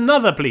get me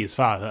another, please,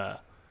 father?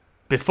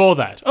 Before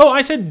that. Oh,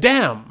 I said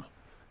damn.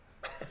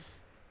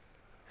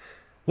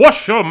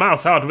 Wash your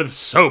mouth out with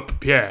soap,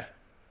 Pierre.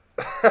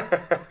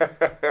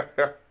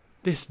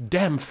 This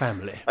damn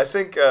family. I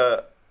think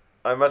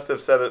I must have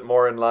said it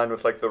more in line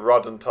with like the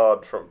Rod and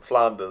Todd from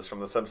Flanders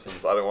from The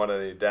Simpsons. I don't want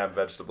any damn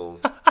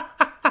vegetables.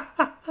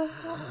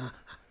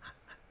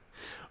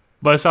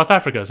 But South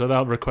Africa, so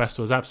that request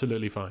was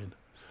absolutely fine.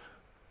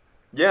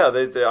 Yeah,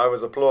 I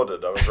was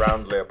applauded. I was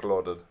roundly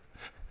applauded.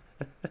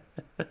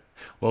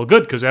 Well,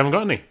 good, because we haven't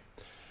got any.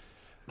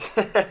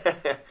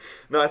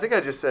 No, I think I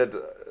just said,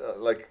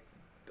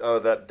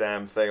 that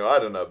damn thing. I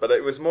don't know. But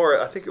it was more,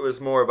 I think it was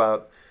more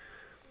about,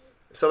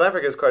 South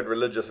Africa is quite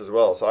religious as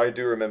well. So I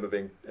do remember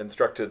being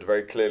instructed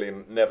very clearly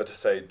never to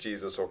say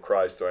Jesus or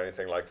Christ or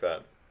anything like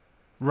that.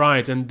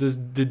 Right, and does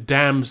the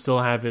damn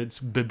still have its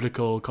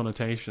biblical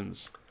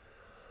connotations?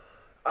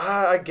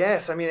 I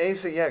guess. I mean,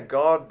 anything, yeah,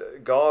 God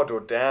or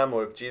damn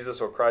or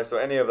Jesus or Christ or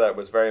any of that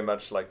was very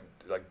much like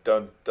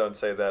don't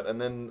say that. And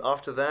then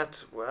after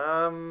that,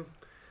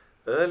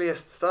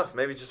 earliest stuff,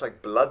 maybe just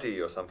like bloody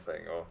or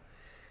something. Or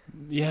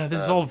Yeah,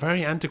 this is all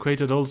very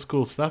antiquated, old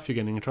school stuff you're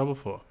getting in trouble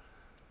for.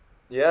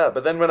 Yeah,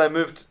 but then when I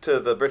moved to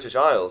the British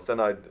Isles, then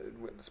I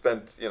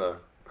spent,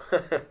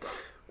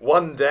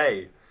 one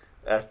day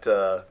at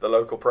the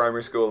local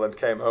primary school and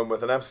came home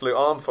with an absolute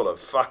armful of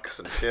fucks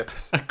and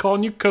shits. A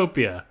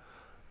cornucopia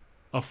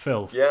of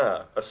filth.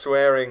 Yeah, a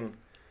swearing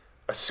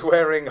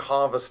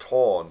harvest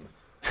horn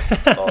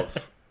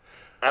of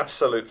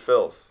absolute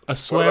filth. A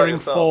swearing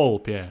fall,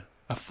 Pierre.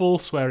 A full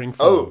swearing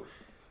fall. Oh,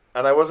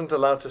 and I wasn't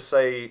allowed to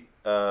say,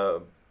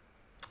 what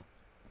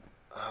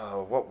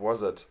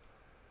was it?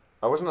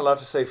 I wasn't allowed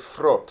to say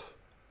frot.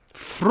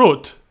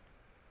 Fruit?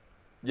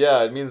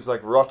 Yeah, it means like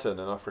rotten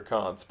in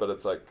Afrikaans, but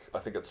it's like, I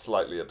think it's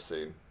slightly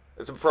obscene.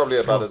 It's probably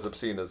about as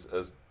obscene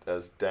as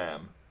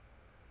damn.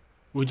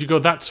 Would you go,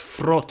 that's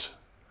frut?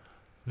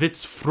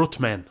 That's frut,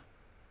 man.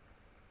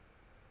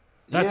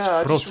 That's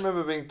I frut. just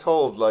remember being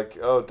told, like,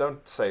 oh,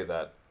 don't say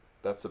that.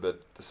 There's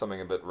something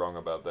a bit wrong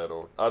about that,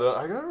 or I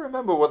don't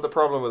remember what the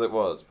problem with it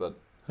was, but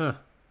Huh.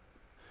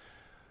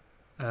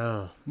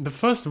 Oh. The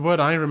first word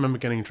I remember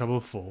getting in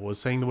trouble for was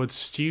saying the word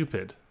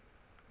stupid.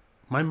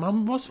 My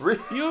mum was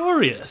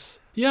furious.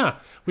 Yeah.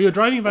 We were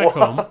driving back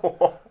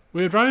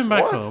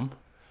home.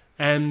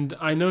 And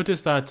I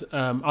noticed that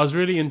I was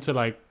really into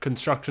like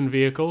construction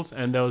vehicles,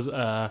 and there was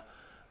a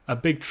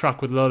big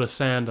truck with a load of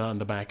sand on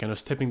the back, and it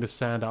was tipping the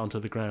sand out onto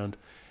the ground.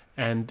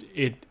 And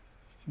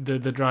the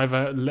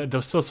driver, there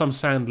was still some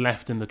sand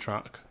left in the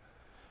truck.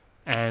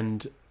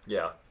 And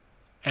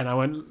I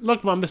went,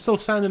 look, Mum, there's still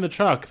sand in the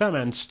truck. That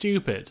man's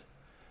stupid.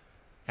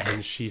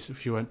 And she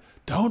went,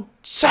 don't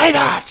say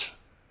that!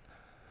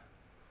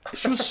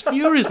 She was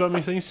furious about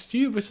me saying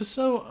stupid. It's just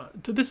so,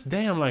 to this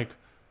day, I'm like,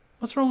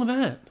 what's wrong with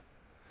that?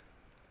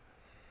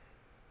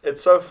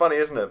 It's so funny,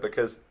 isn't it?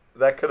 Because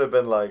that could have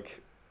been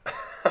like,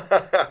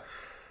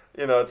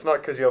 it's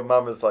not because your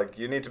mum is like,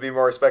 you need to be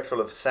more respectful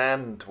of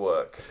sand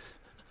work.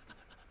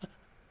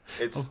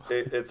 It's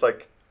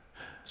like,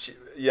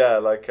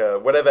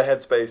 whatever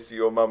headspace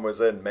your mum was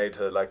in made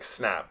her like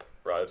snap,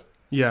 right?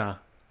 Yeah.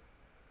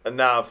 And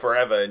now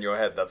forever in your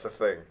head, that's a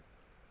thing.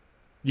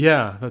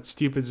 Yeah, that's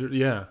stupid.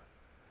 Yeah.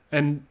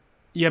 And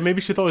yeah,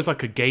 maybe she thought it was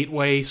like a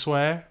gateway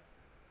swear.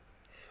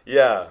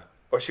 Yeah.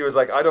 Or she was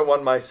like, I don't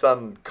want my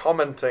son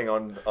commenting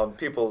on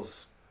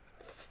people's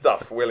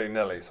stuff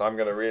willy-nilly, so I'm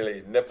going to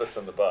really nip this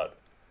in the bud.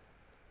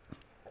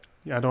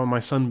 Yeah, I don't want my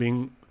son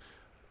being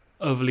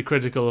overly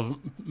critical of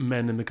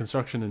men in the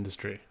construction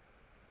industry.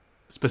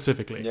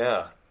 Specifically.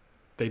 Yeah.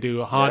 They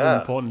do a hard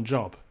and important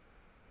job.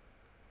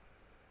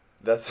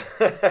 That's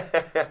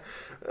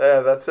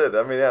that's it.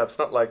 I mean, yeah, it's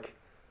not like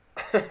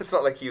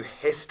you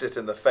hissed it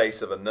in the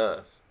face of a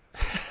nurse.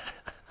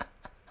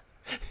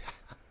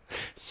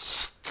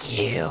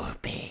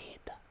 Stupid.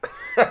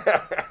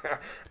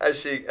 As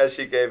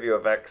she gave you a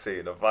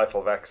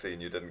vital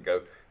vaccine, you didn't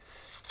go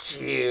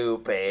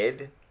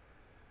stupid.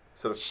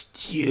 Sort of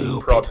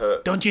stupid. Prod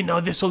her. Don't you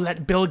know this will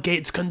let Bill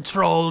Gates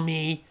control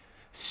me?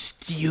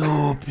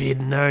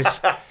 Stupid nurse.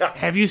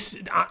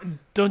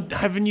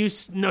 Haven't you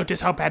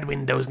noticed how bad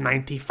Windows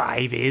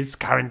 95 is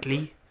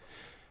currently?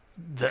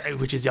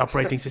 Which is the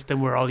operating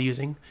system we're all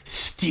using.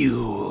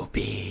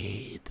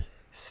 Stupid.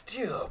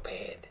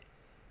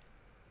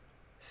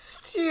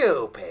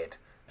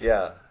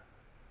 Yeah.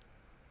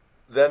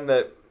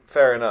 Then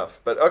fair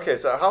enough. But okay,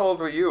 so how old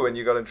were you when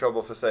you got in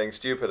trouble for saying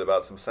stupid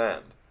about some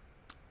sand?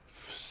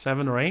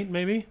 7 or 8,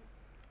 maybe.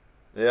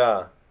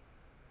 Yeah.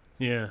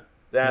 Yeah.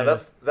 Yeah,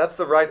 that's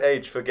the right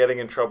age for getting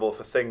in trouble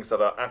for things that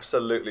are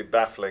absolutely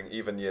baffling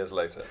even years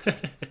later.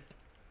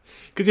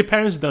 Because your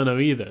parents don't know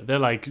either. They're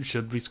like,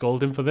 should we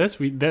scold him for this?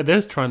 They're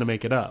just trying to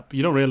make it up.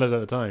 You don't realize at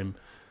the time.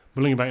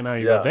 But looking back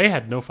now, they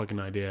had no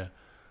fucking idea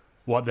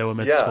what they were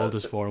meant to scold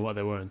us for and what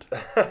they weren't.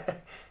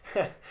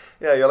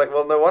 Yeah, you're like,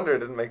 well, no wonder it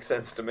didn't make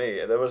sense to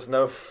me. There was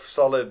no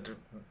solid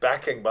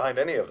backing behind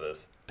any of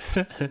this.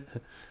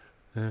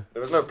 There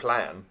was no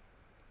plan.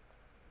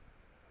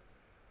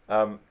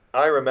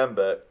 I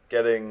remember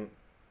getting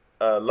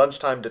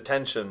lunchtime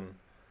detention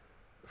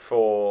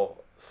for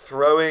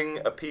throwing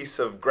a piece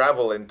of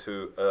gravel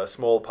into a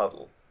small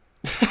puddle.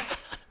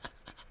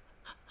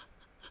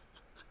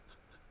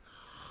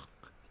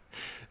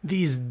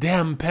 These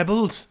damn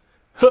pebbles.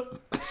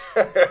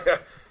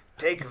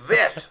 Take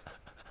that!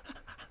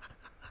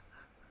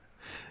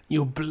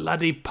 You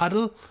bloody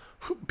puddle.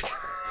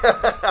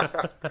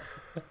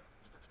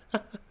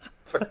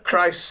 For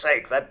Christ's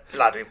sake, that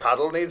bloody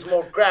puddle needs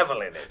more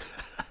gravel in it.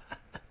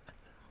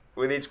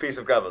 With each piece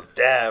of gravel.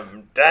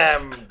 Damn.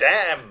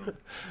 Pierre.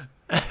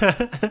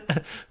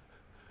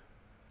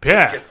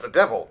 This gets the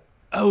devil.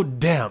 Oh,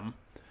 damn.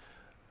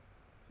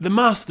 The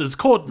master's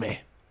caught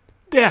me.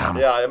 Damn.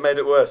 Yeah, I made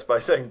it worse by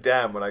saying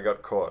damn when I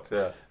got caught,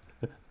 yeah.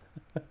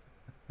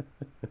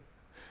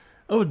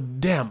 Oh,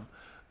 damn.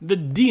 The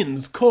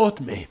dean's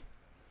caught me.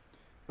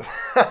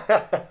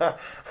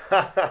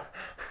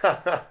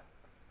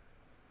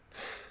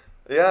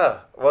 Yeah,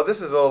 well, this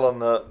is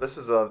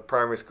a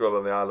primary school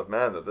on the Isle of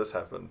Man that this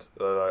happened.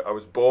 I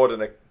was bored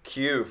in a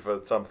queue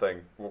for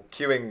something,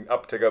 queuing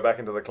up to go back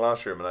into the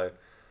classroom, and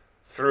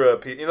threw a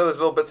piece. You know those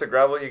little bits of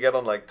gravel you get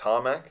on like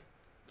tarmac,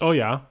 Oh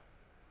yeah.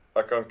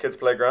 like on kids'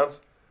 playgrounds.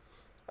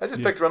 I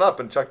just picked one up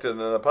and chucked it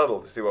in a puddle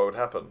to see what would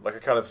happen, like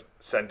a kind of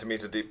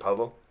centimeter deep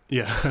puddle.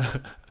 Yeah.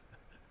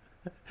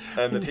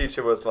 And the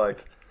teacher was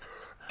like,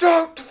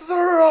 "Don't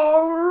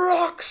throw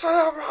rocks!"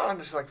 And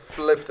just like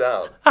flipped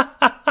out,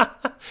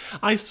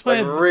 I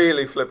swear. like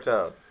really flipped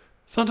out.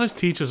 Sometimes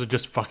teachers are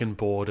just fucking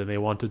bored and they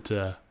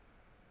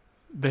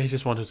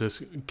just wanted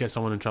to get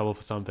someone in trouble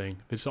for something.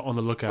 They're just on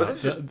the lookout.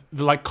 They're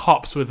like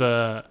cops with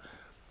a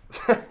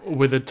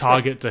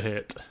target to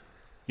hit.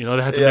 You know,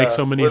 they had to make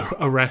so many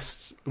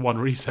arrests one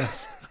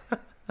recess.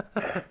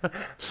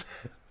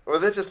 Well,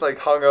 they're just like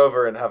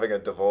hungover and having a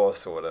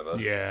divorce or whatever.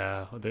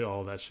 Yeah,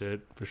 all that shit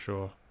for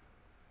sure.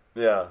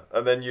 Yeah,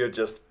 and then you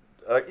just...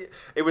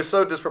 it was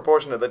so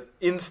disproportionate that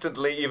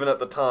instantly, even at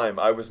the time,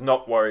 I was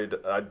not worried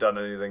I'd done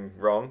anything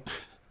wrong.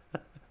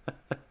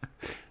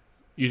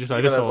 You just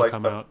like, this will all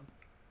come out.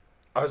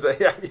 I was like,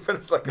 yeah, even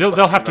as like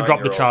they'll have to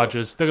drop the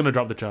charges. They're going to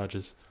drop the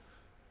charges.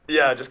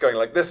 Yeah, just going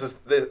like, this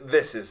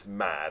is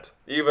mad.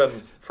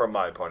 Even from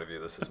my point of view,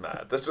 this is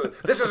mad. This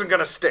isn't going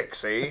to stick,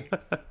 see?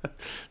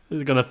 This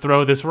is going to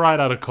throw this right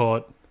out of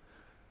court.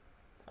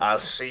 I'll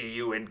see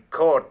you in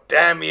court,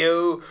 damn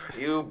you,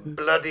 you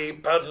bloody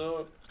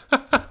puddle.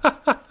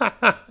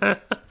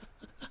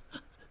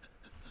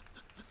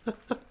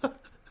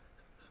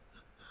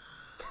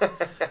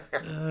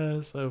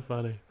 So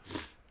funny.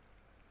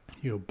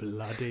 You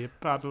bloody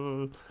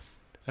puddle.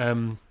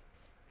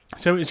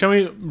 Shall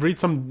we read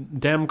some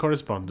damn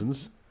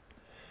correspondence?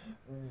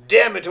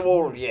 Damn it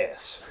all,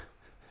 yes.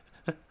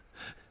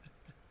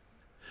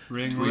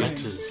 Ring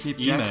Letters, keep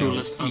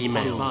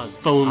emails,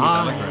 phone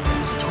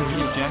letters.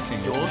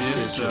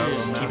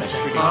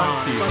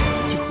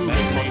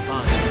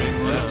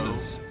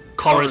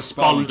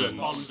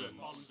 Correspondence.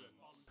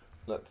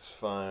 Let's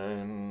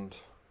find...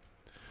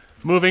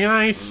 Moving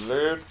ice.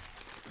 Let's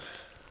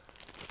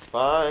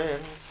find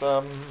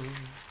some...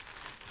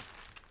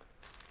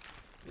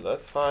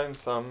 Let's find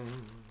some...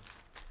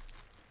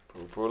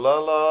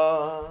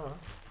 Poo-poo-la-la.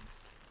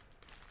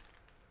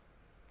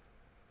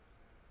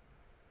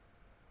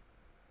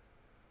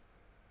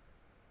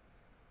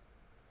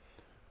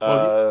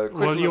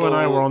 Well, you and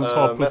I were on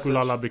top. Message.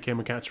 Pupulala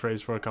became a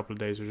catchphrase for a couple of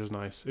days, which was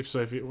nice.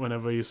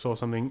 Whenever you saw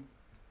something,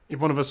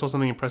 if one of us saw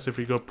something impressive,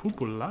 we go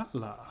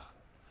Pupulala.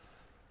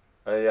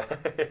 Yeah,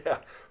 yeah.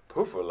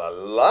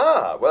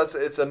 Poo-poo-la-la. Well,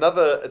 it's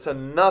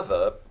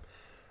another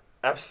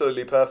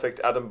absolutely perfect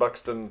Adam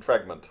Buxton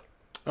fragment.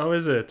 Oh,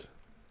 is it?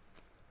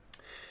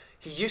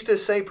 He used to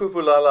say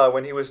poo-poo-la-la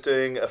when he was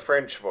doing a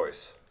French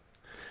voice.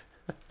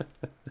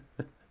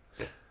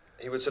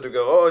 He would sort of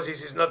go, "Oh,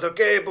 this is not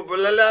okay,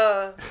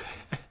 poo-poo-la-la."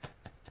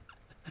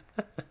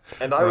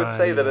 And I would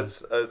say that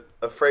it's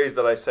a phrase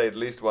that I say at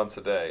least once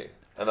a day.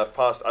 And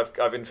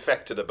I've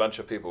infected a bunch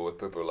of people with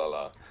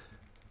poo-poo-la-la.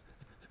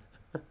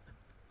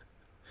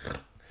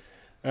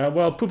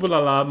 Well,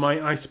 Pupulala,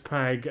 my ice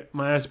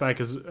bag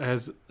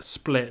has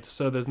split,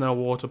 so there's now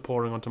water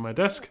pouring onto my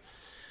desk.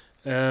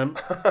 I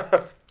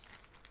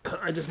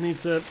just need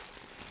to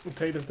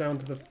take this down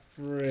to the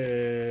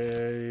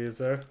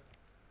freezer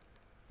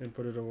and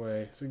put it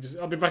away. So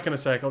I'll be back in a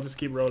sec. I'll just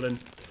keep rolling.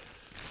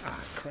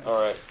 Crap.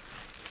 All right,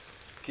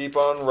 keep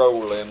on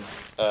rolling.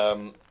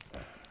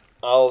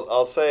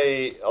 I'll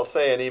say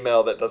an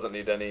email that doesn't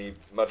need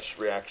much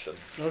reaction.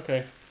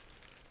 Okay.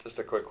 Just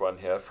a quick one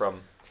here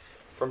from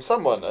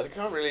someone. They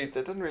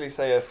didn't really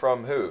say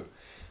from who.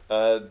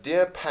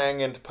 Dear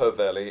Pang and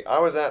Povelli, I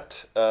was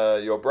at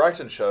your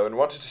Brighton show and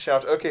wanted to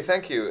shout "Okay,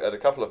 thank you" at a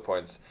couple of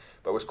points,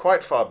 but was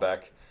quite far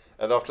back,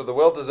 and after the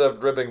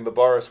well-deserved ribbing the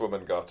Boris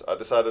woman got, I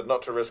decided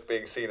not to risk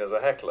being seen as a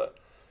heckler.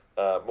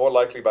 More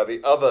likely by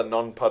the other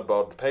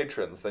non-Pudbod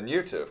patrons than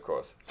you two, of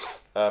course.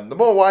 The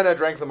more wine I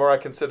drank, the more I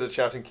considered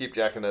shouting "Keep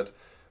jacking it,"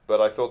 but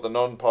I thought the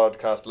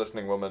non-podcast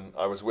listening woman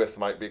I was with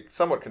might be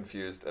somewhat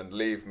confused and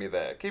leave me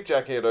there. Keep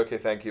jacking it, okay,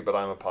 thank you, but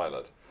I'm a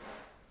pilot.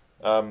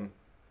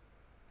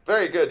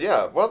 Very good,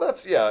 yeah. Well,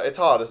 it's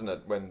hard, isn't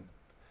it,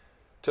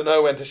 to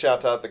know when to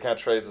shout out the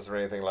catchphrases or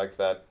anything like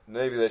that.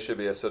 Maybe there should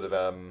be a sort of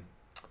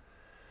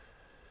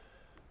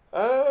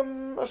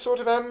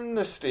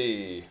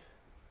amnesty.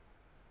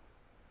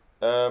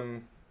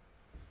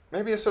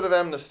 Maybe a sort of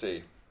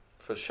amnesty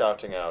for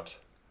shouting out.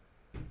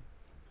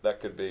 That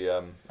could be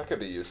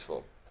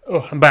useful.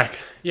 Oh, I'm back.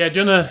 Yeah, do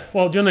you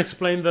wanna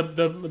explain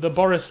the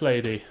Boris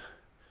lady?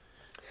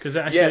 Because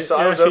it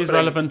actually is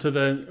relevant to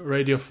the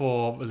Radio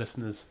 4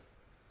 listeners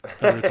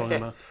that we're talking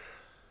about.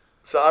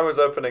 So I was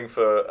opening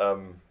for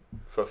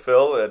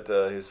Phil at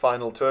his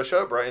final tour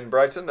show in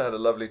Brighton. I had a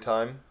lovely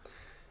time,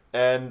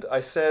 and I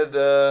said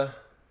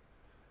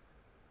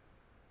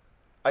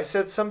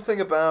something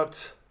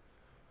about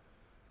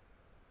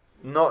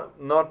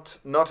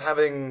not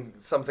having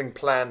something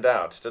planned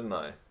out, didn't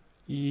I?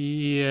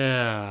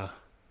 Yeah.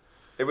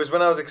 It was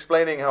when I was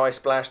explaining how I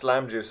splashed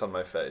lamb juice on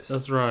my face.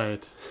 That's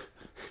right.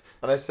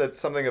 And I said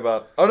something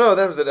about... Oh no,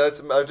 that was it. I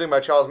was doing my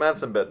Charles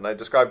Manson bit, and I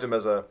described him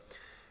as a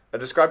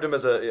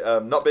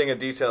not being a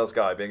details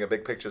guy, being a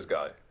big pictures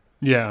guy.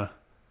 Yeah.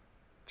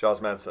 Charles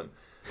Manson.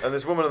 And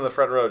this woman in the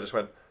front row just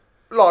went,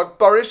 like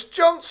Boris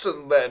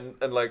Johnson then.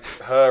 And like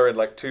her and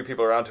like two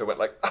people around her went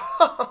like,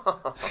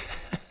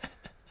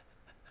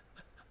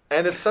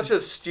 and it's such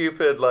a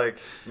stupid, like,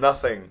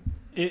 nothing.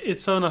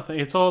 It's so nothing.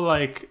 It's all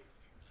like,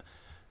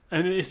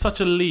 and it's such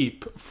a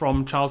leap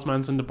from Charles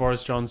Manson to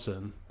Boris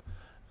Johnson,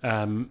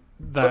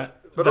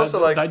 But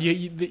also, like,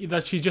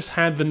 that she just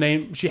had the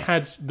name. She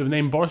had the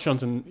name Boris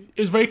Johnson.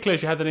 It was very clear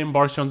she had the name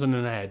Boris Johnson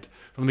in her head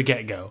from the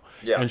get go,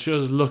 and she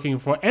was looking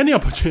for any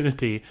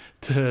opportunity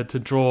to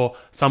draw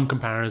some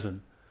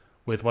comparison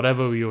with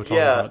whatever we were talking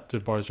about to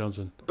Boris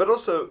Johnson. But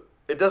also,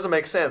 it doesn't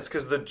make sense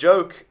because the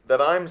joke that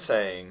I'm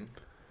saying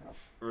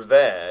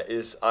there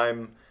is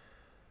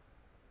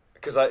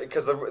because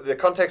the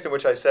context in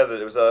which I said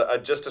it was I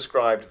just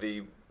described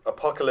the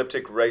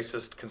apocalyptic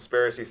racist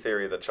conspiracy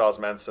theory that Charles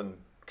Manson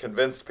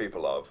convinced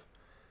people of.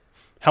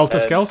 Helter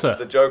Skelter.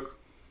 The joke,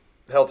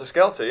 Helter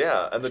Skelter,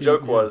 yeah. And the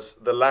joke was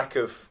the lack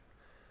of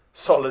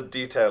solid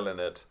detail in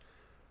it.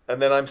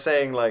 And then I'm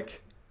saying,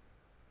 like,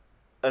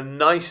 a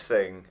nice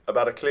thing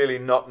about a clearly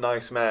not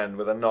nice man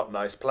with a not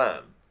nice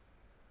plan.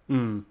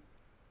 Mm.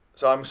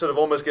 So I'm sort of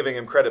almost giving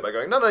him credit by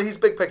going, no, he's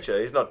big picture,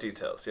 he's not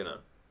details, you know.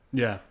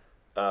 Yeah.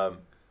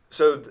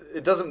 So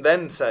it doesn't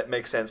then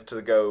make sense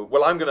to go,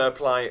 well, I'm going to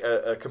apply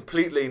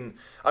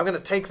I'm going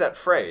to take that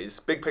phrase,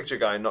 big picture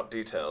guy, not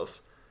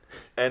details,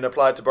 and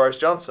apply it to Boris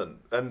Johnson.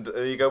 And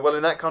you go, well,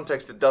 in that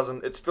context,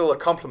 it's still a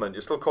compliment.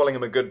 You're still calling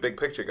him a good big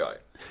picture guy.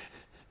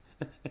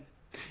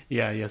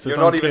 Yeah. So you're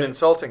not even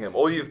insulting him.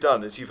 All you've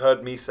done is you've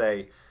heard me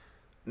say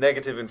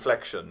negative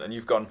inflection, and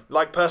you've gone,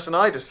 like person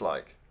I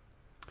dislike.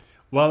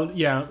 Well,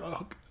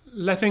 yeah,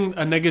 letting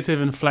a negative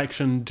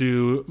inflection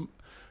do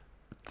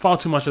far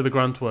too much of the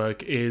grunt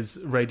work is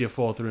Radio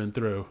 4 through and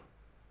through.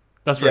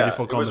 That's Radio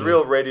 4 comedy. It was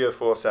real Radio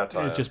 4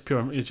 satire. It's just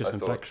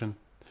inflection.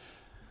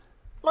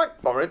 Like,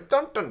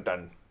 dun dun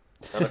dun.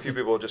 And a few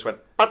people just went,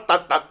 dun,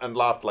 dun, dun, and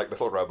laughed like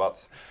little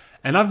robots.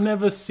 And I've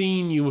never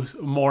seen you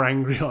more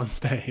angry on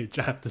stage,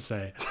 I have to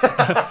say.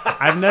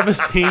 I've never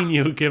seen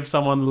you give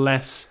someone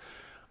less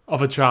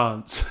of a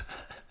chance.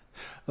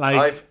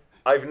 Like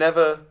I've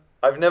never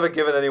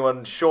given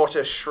anyone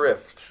shorter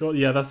shrift.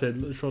 Yeah, that's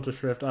it. Shorter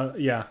shrift.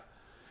 Yeah.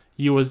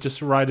 You was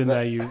just right in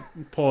there, you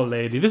poor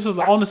lady. This was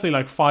honestly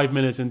like 5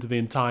 minutes into the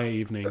entire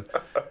evening.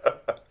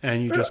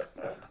 And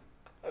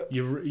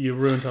you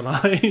ruined her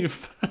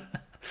life.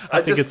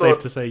 I think it's safe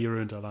to say you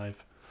ruined her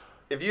life.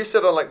 If you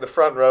sit on like the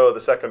front row or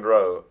the second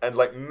row, and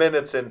like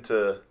minutes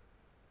into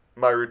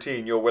my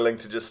routine, you're willing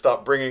to just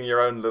start bringing your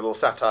own little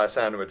satire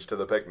sandwich to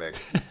the picnic.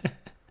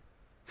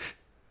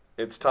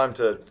 It's time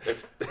to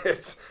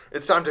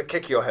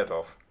kick your head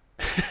off.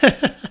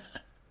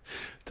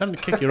 Time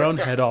to kick your own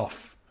head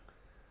off.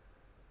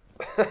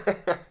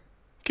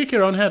 Kick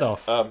your own head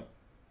off.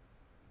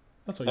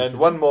 That's what you and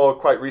one more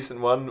quite recent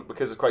one,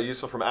 because it's quite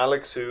useful, from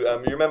Alex, who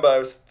you remember I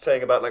was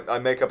saying about, like, I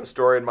make up a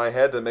story in my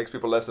head and makes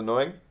people less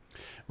annoying.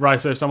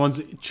 Right. So if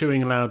someone's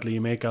chewing loudly,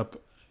 you make up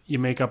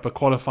a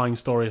qualifying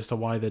story as to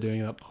why they're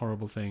doing that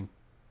horrible thing.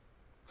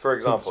 For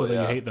example, so that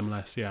you hate them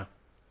less. Yeah.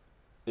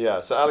 Yeah,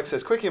 so Alex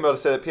says, quick email to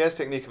say that Pierre's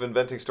technique of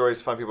inventing stories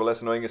to find people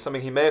less annoying is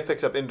something he may have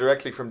picked up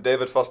indirectly from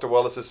David Foster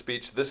Wallace's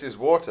speech, This is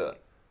Water.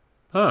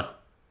 Huh.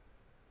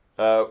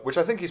 Which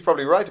I think he's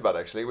probably right about,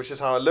 actually, which is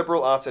how a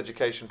liberal arts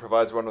education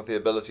provides one with the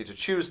ability to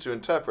choose to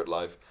interpret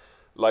life,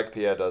 like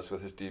Pierre does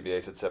with his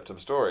deviated septum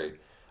story.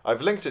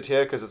 I've linked it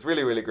here because it's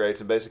really, really great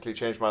and basically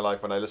changed my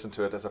life when I listened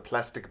to it as a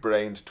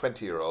plastic-brained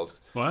 20-year-old.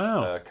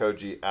 Wow.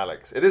 Koji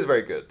Alex. It is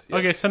very good. Yes.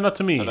 Okay, send that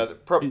to me. And I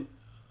don't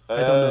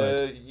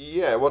know it.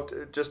 Yeah,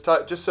 just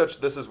search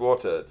This is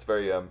Water. It's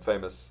very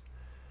famous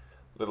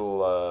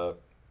little,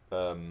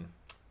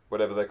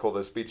 whatever they call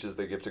those speeches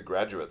they give to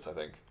graduates, I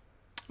think.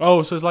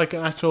 Oh, so it's like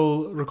an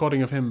actual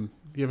recording of him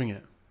giving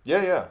it.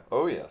 Yeah.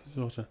 Oh, yes.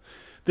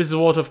 This is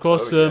Water, of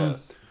course. Oh,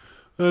 yes.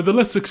 The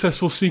less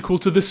successful sequel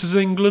to This is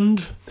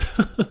England.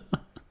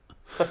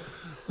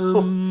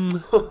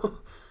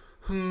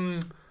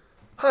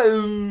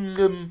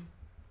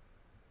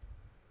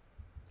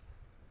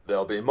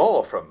 There'll be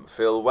more from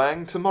Phil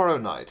Wang tomorrow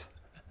night.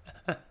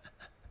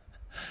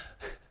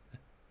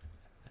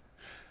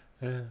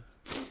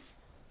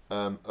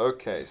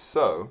 Okay,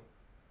 so...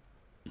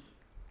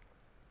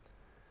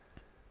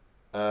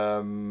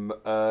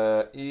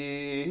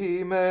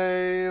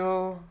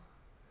 email.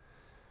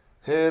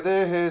 Here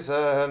there is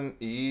an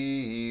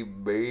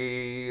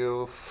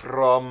email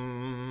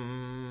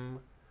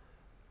from...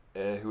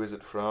 who is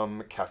it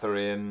from?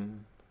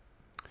 Catherine.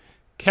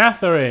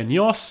 Catherine,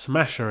 you're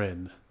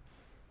smashing.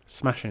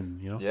 Smashing,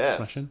 you know? Yes.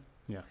 Smashing?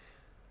 Yeah.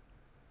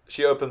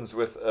 She opens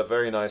with a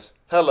very nice,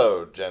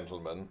 hello,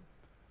 gentlemen.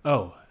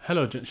 Oh,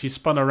 hello. She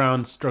spun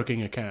around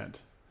stroking a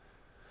cat.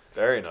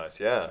 Very nice,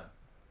 yeah.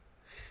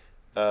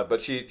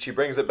 But she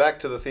brings it back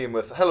to the theme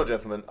with, hello,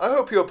 gentlemen. I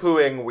hope you're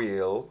pooing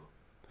wheel.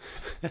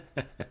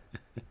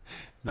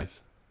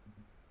 Nice.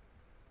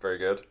 Very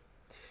good.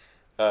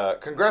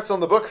 Congrats on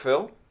the book,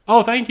 Phil.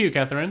 Oh, thank you,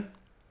 Catherine.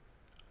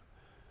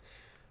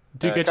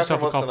 Do get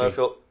yourself a Catherine copy.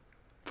 Phil...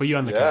 For you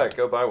and the cat. cat. Yeah,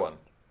 go buy one.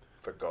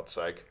 For God's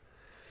sake.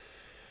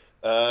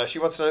 She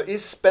wants to know,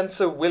 is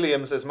Spencer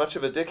Williams as much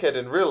of a dickhead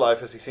in real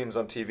life as he seems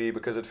on TV?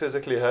 Because it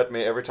physically hurt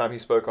me every time he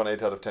spoke on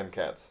 8 out of 10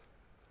 Cats.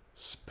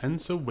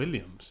 Spencer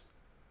Williams?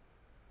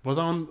 Was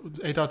I on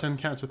 8 out of 10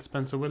 Cats with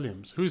Spencer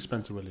Williams? Who's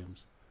Spencer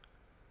Williams?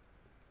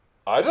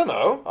 I don't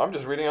know. I'm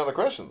just reading out the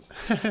questions.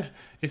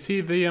 Is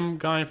he the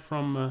guy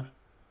from...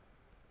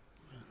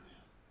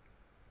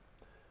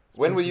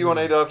 When were you on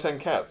 8 out of 10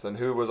 Cats, and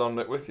who was on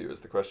it with you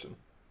is the question.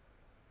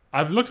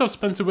 I've looked up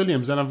Spencer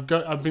Williams, and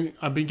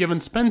I've been given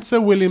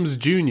Spencer Williams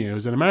Jr.,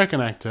 who's an American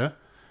actor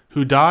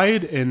who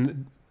died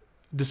in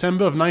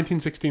December of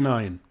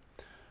 1969.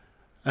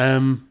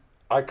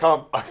 I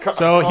can't.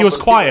 So he was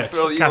quiet,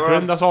 Phil,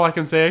 Catherine. That's all I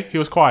can say. He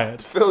was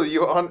quiet. Phil,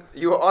 you were on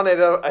 8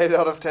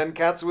 out of 10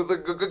 Cats with a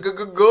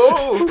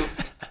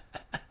ghost.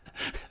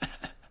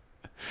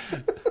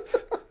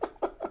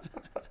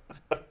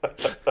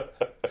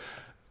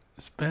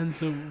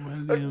 Spencer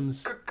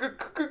Williams.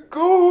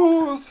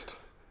 Ghost.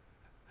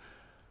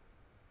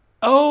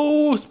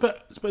 Oh,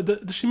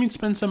 does she mean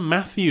Spencer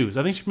Matthews?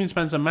 I think she means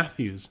Spencer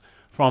Matthews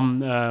from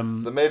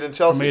the Made in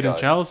Chelsea. Made in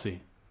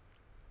Chelsea.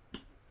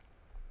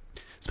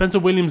 Spencer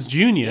Williams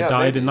Jr.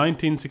 died in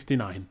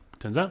 1969.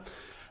 Turns out,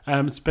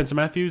 Spencer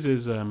Matthews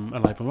is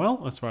alive and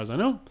well, as far as I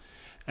know,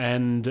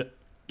 and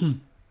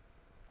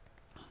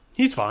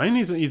he's fine.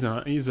 He's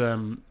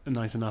a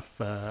nice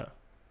enough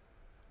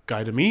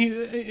guy to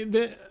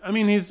me. I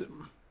mean, he's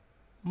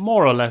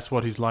more or less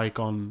what he's like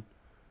on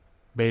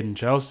Made in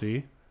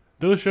Chelsea.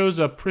 Those shows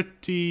are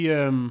pretty...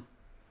 I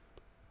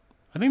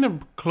think they're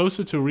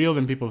closer to real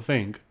than people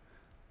think.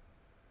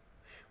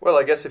 Well,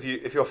 I guess if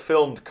you're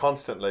filmed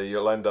constantly,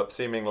 you'll end up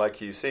seeming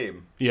like you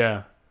seem.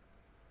 Yeah.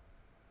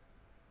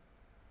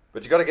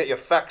 But you got to get your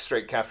facts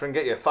straight, Catherine.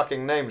 Get your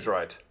fucking names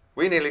right.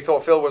 We nearly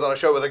thought Phil was on a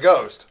show with a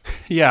ghost.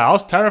 Yeah, I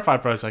was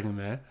terrified for a second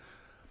there.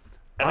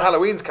 And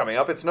Halloween's coming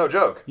up. It's no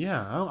joke.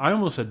 Yeah, I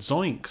almost said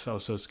zoinks. I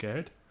was so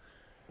scared.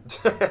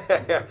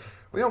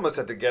 We almost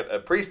had to get a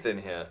priest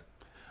in here.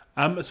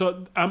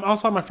 So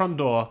outside my front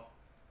door,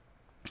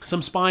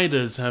 some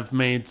spiders have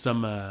made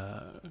some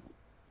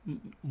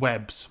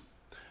webs,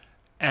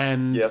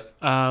 and yes,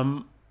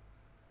 and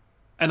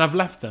I've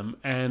left them.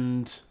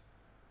 And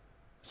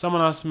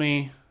someone asked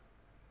me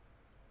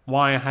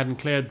why I hadn't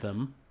cleared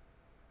them,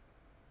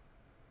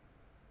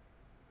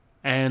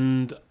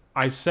 and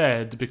I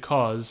said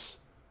because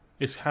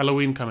it's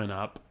Halloween coming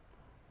up,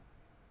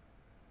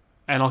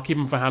 and I'll keep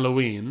them for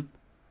Halloween.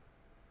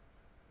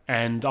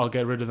 And I'll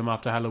get rid of them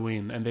after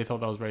Halloween. And they thought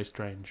that was very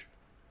strange.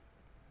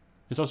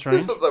 Is that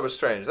strange? They thought that was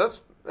strange. That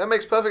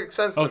makes perfect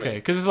sense to me. Okay,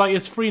 because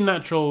it's free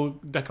natural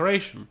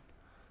decoration.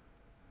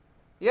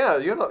 Yeah,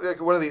 you're not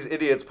like one of these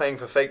idiots paying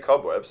for fake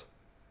cobwebs.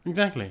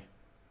 Exactly.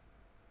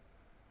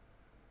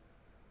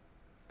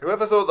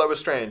 Whoever thought that was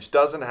strange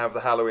doesn't have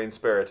the Halloween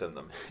spirit in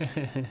them.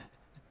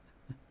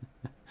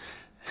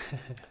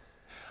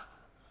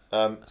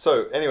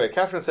 So, anyway,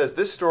 Catherine says,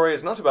 this story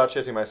is not about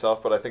shitting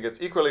myself, but I think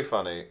it's equally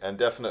funny and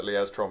definitely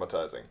as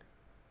traumatizing.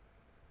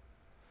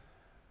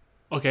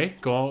 Okay,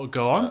 go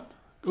on.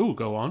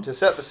 Go on. To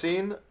set the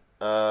scene,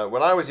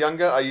 when I was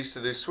younger, I used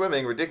to do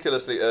swimming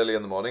ridiculously early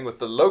in the morning with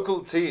the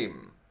local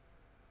team.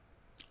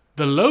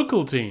 The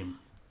local team?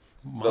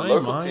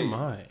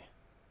 My.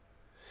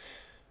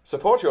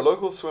 Support your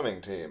local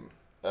swimming team.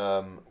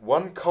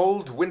 One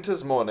cold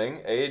winter's morning,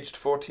 aged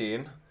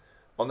 14...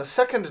 On the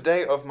second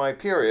day of my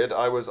period,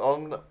 I was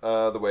on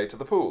the way to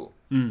the pool.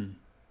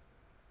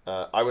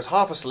 I was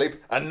half asleep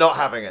and not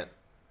having it.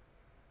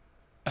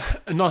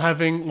 Not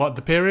having, what,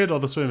 the period or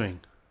the swimming?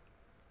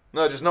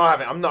 No, just not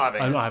having it. I'm not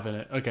having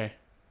it, okay.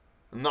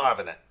 I'm not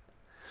having it.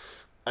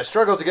 I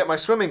struggled to get my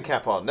swimming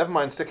cap on, never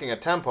mind sticking a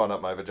tampon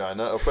up my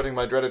vagina or putting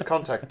my dreaded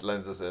contact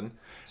lenses in,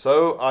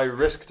 so I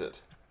risked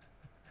it.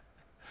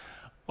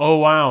 Oh,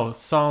 wow.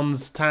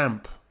 Sans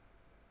tamp.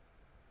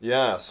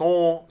 Yeah,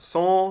 sans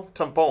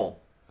tampon.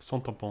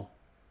 Sans tampon.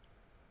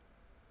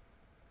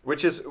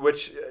 Which,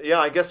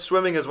 I guess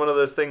swimming is one of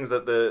those things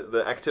that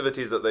the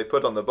activities that they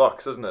put on the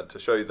box, isn't it? To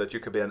show you that you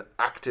could be an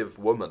active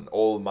woman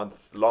all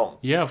month long.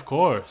 Yeah, of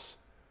course.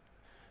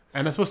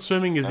 And I suppose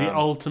swimming is the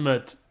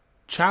ultimate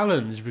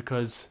challenge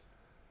because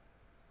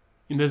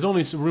there's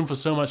only room for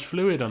so much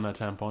fluid on that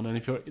tampon, and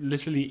if you're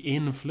literally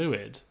in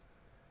fluid...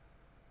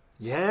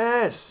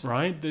 Yes!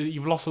 Right?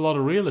 You've lost a lot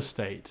of real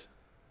estate.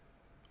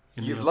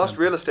 You've lost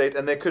real estate,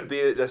 and there could be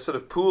a sort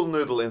of pool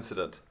noodle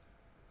incident.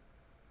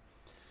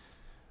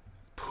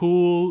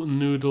 Pool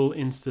noodle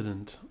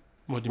incident.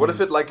 What do you mean? What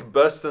if it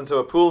bursts into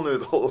a pool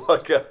noodle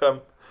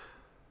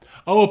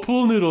Oh, a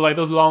pool noodle, like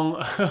those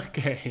long...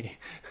 Okay.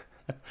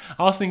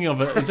 I was thinking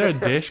of it. Is there a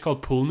dish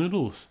called pool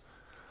noodles?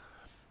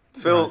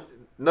 Phil, right.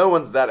 No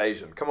one's that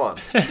Asian. Come on.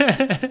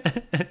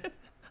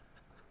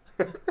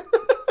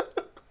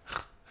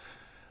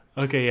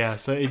 Okay, yeah.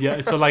 So you're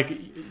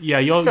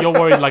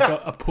worried like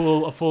a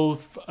pool,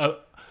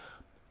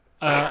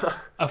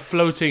 a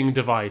floating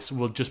device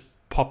will just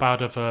pop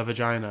out of her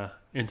vagina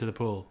into the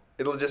pool.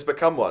 It'll just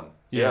become one.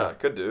 Yeah, it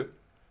could do.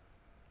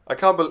 I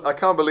can't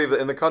believe that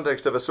in the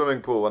context of a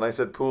swimming pool, when I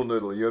said pool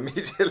noodle, you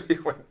immediately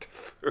went to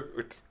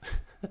food.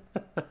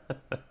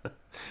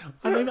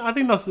 I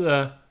think that's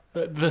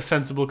the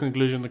sensible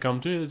conclusion to come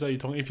to. Is that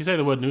if you say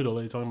the word noodle,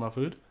 are you talking about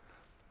food?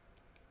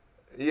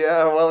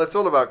 Yeah, well, it's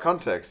all about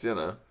context, you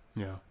know.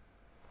 Yeah.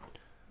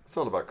 It's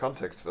all about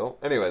context, Phil.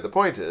 Anyway, the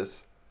point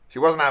is, she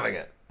wasn't having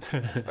it.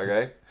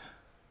 Okay?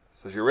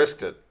 So she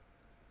risked it.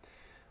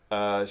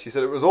 She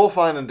said it was all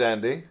fine and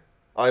dandy.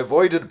 I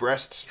avoided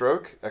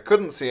breaststroke. I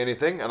couldn't see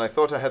anything, and I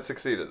thought I had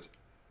succeeded.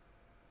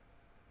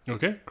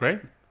 Okay,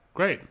 great.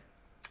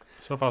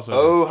 So far, so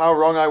Oh, how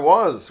wrong I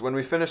was. When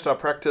we finished our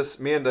practice,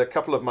 me and a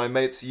couple of my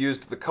mates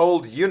used the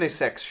cold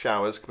unisex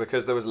showers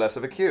because there was less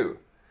of a queue.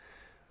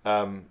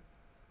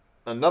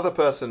 Another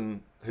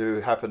person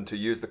who happened to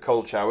use the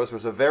cold showers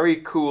was a very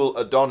cool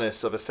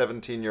Adonis of a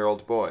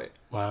 17-year-old boy.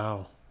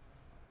 Wow.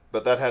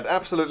 But that had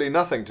absolutely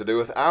nothing to do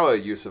with our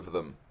use of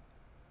them.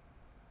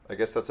 I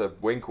guess that's a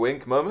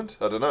wink-wink moment?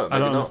 I don't know. Maybe I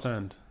don't not.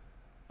 understand.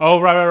 Oh,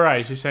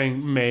 right. She's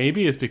saying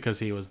maybe it's because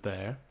he was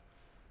there.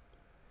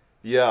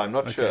 Yeah, I'm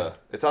not sure.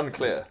 It's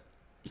unclear.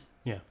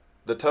 Yeah.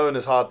 The tone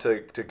is hard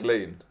to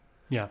glean.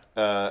 Yeah.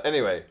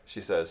 Anyway,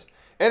 she says.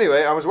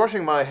 Anyway, I was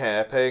washing my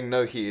hair, paying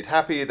no heed,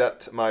 happy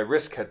that my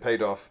risk had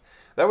paid off.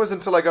 That was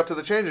until I got to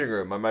the changing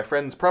room, and my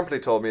friends promptly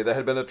told me there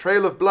had been a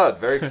trail of blood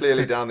very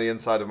clearly down the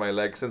inside of my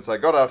leg since I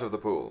got out of the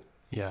pool.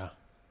 Yeah.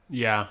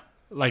 And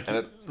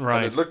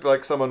it looked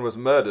like someone was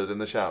murdered in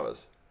the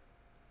showers.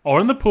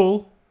 Or in the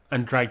pool,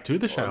 and dragged to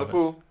the showers. Or in the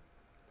pool.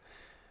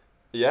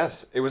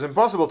 Yes, it was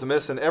impossible to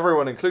miss, and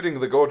everyone, including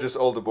the gorgeous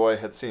older boy,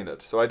 had seen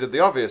it. So I did the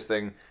obvious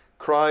thing,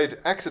 cried,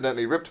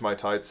 accidentally ripped my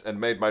tights, and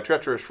made my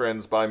treacherous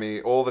friends buy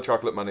me all the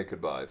chocolate money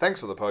could buy. Thanks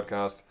for the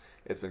podcast.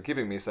 It's been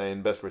keeping me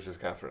sane. Best wishes,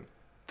 Catherine.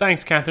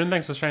 Thanks, Catherine.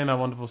 Thanks for sharing that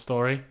wonderful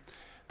story.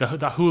 The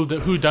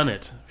who done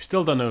it. We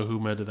still don't know who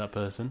murdered that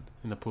person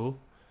in the pool.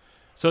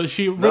 So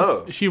she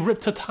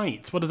ripped her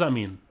tights. What does that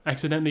mean?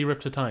 Accidentally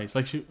ripped her tights.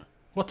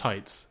 What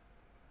tights?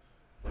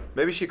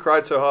 Maybe she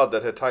cried so hard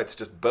that her tights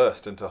just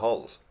burst into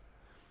holes.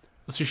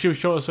 So she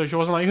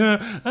wasn't like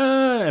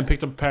and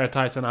picked up a pair of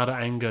tights and out of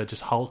anger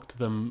just hulked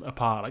them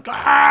apart like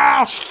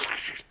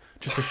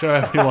just to show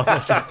everyone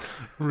that she's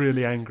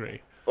really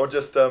angry. Or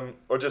just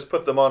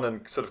put them on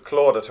and sort of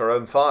clawed at her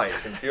own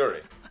thighs in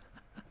fury.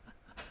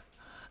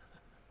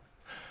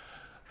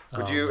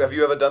 Have you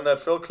ever done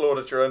that, Phil? Clawed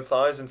at your own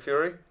thighs in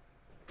fury?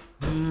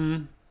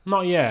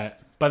 Not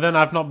yet. But then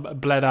I've not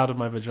bled out of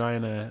my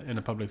vagina in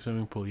a public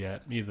swimming pool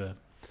yet either.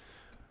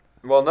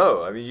 Well,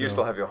 no. I mean, you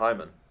still have your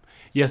hymen.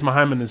 Yes, my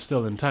hymen is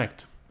still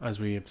intact, as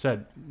we have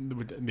said.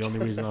 The only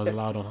reason I was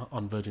allowed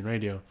on Virgin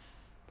Radio.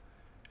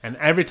 And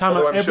every time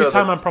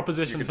I'm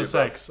propositioned for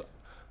sex,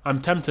 I'm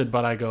tempted,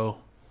 but I go,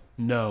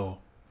 no.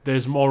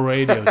 There's more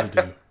radio to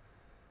do.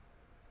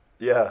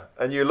 Yeah,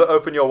 and you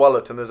open your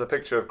wallet and there's a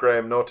picture of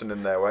Graham Norton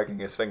in there wagging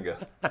his finger.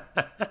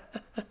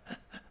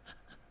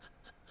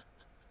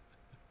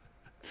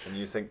 And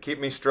you think, keep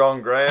me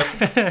strong, Graham.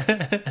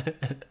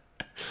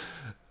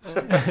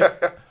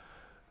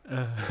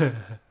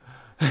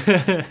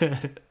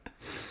 The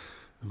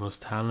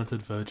most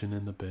talented virgin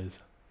in the biz.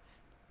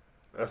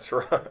 That's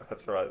right.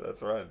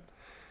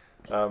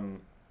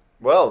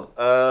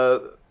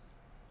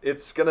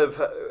 It's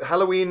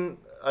Halloween,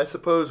 I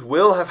suppose,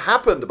 will have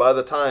happened by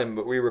the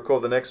time we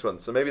record the next one.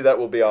 So maybe that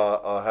will be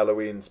our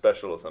Halloween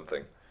special or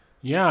something.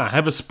 Yeah,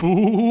 have a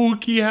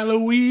spooky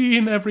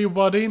Halloween,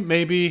 everybody.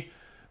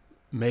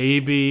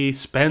 Maybe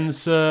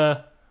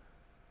Spencer.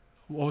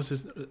 What's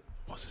his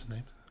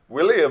name?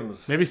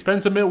 Williams. Maybe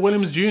Spencer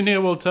Williams Jr.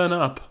 will turn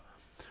up.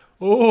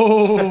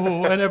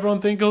 Oh, and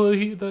everyone think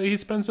that he's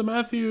Spencer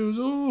Matthews.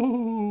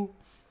 Oh.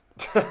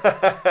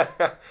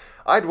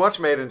 I'd watch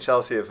Made in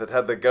Chelsea if it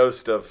had the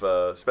ghost of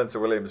Spencer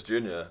Williams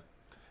Jr.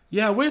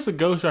 Yeah, where's the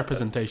ghost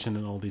representation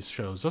in all these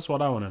shows? That's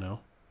what I want to know.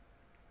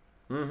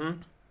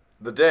 Mm-hmm.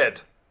 The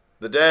dead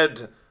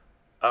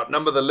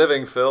outnumber the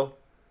living, Phil.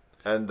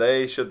 And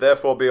they should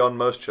therefore be on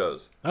most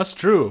shows. That's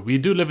true. We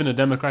do live in a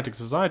democratic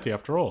society,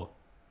 after all.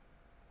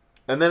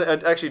 And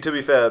actually, to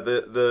be fair,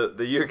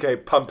 the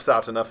UK pumps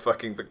out enough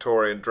fucking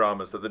Victorian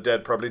dramas that the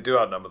dead probably do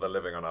outnumber the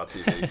living on our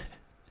TV.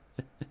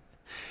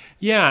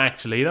 Yeah,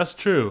 actually, that's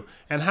true.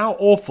 And how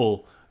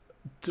awful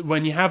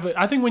when you have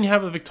I think when you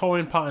have a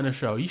Victorian part in a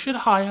show, you should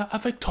hire a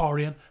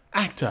Victorian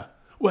actor,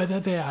 whether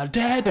they are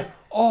dead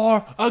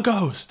or a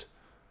ghost.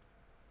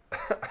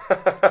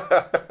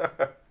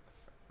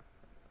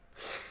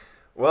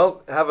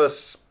 Well, have a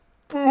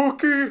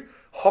spooky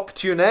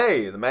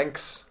Hoptune, the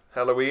Manx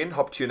Halloween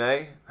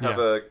Hoptune. Have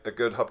a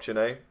good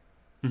Hoptune.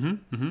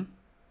 Mm-hmm.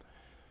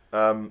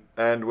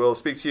 And we'll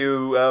speak to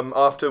you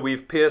after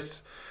we've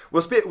pierced.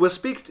 We'll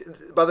speak.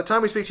 By the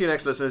time we speak to you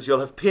next, listeners, you'll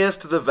have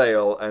pierced the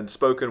veil and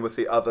spoken with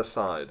the other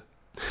side.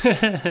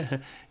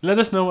 Let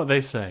us know what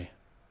they say.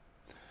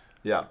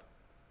 Yeah.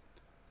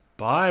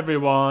 Bye,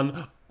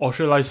 everyone. Or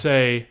shall I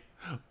say,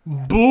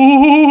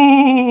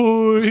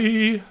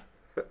 boo!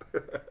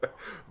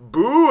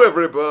 Boo,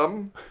 every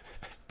bum.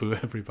 Boo,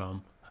 every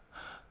bum.